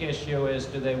strategic issue is,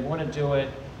 do they want to do it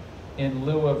in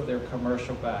lieu of their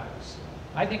commercial banks?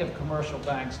 I think of commercial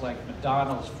banks like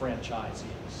McDonald's franchisees.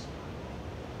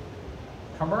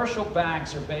 Commercial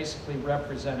banks are basically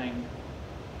representing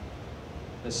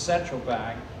the central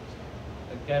bank.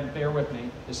 Again, bear with me.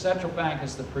 The central bank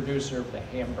is the producer of the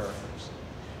hamburgers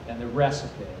and the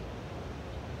recipe.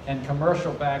 And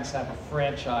commercial banks have a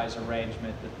franchise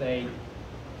arrangement that they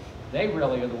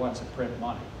really are the ones that print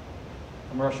money.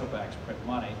 Commercial banks print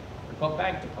money. They're called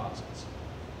bank deposits.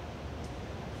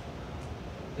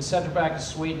 The Central Bank of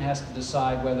Sweden has to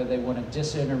decide whether they want to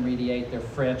disintermediate their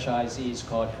franchisees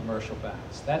called commercial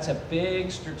banks. That's a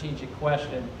big strategic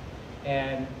question,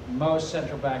 and most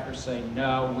central bankers say,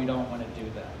 no, we don't want to do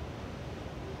that.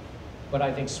 But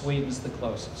I think Sweden's the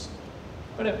closest.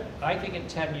 But I think in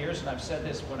 10 years, and I've said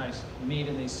this when I meet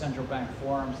in these central bank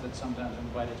forums that sometimes I'm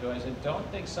invited to, I said, don't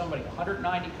think somebody,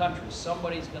 190 countries,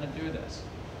 somebody's going to do this.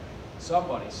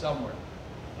 Somebody, somewhere.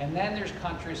 And then there's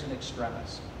countries in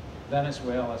extremis.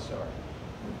 Venezuela, sorry.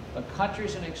 But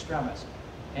countries in extremis.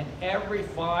 And every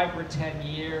 5 or 10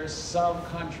 years, some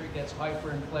country gets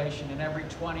hyperinflation, and every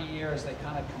 20 years, they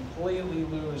kind of completely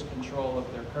lose control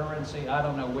of their currency. I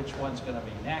don't know which one's going to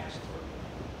be next.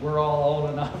 We're all old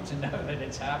enough to know that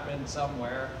it's happened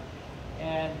somewhere.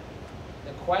 And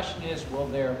the question is, will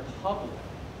their public,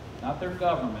 not their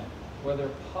government, will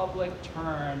their public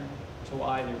turn to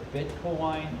either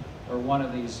Bitcoin or one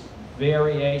of these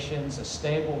variations, a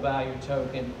stable value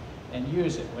token, and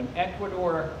use it? When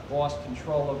Ecuador lost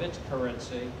control of its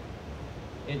currency,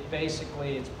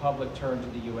 its public turned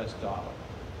to the US dollar.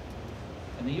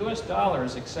 And the US dollar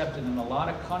is accepted in a lot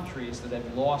of countries that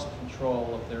have lost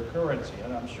control of their currency.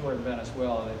 And I'm sure in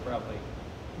Venezuela they probably...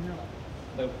 No.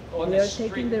 They are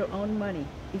taking their own money.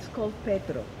 It's called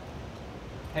petro.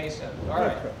 Pesos, all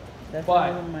right. Petro. That's But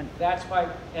their own money. that's my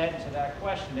end to that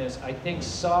question is, I think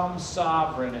some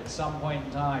sovereign at some point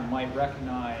in time might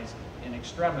recognize in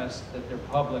extremis that their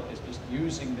public is just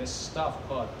using this stuff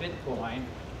called Bitcoin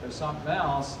or something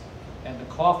else, and the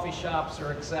coffee shops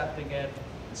are accepting it,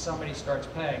 and somebody starts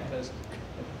paying, because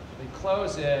the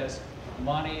close is,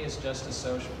 money is just a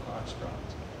social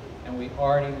construct, and we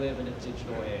already live in a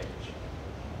digital age.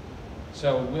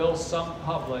 So will some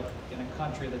public in a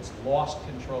country that's lost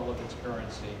control of its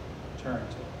currency turn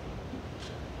to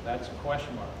it? That's a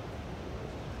question mark.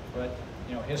 But,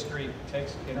 you know, history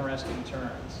takes interesting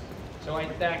turns. So I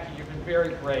thank you. You've been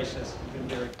very gracious. You've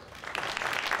been very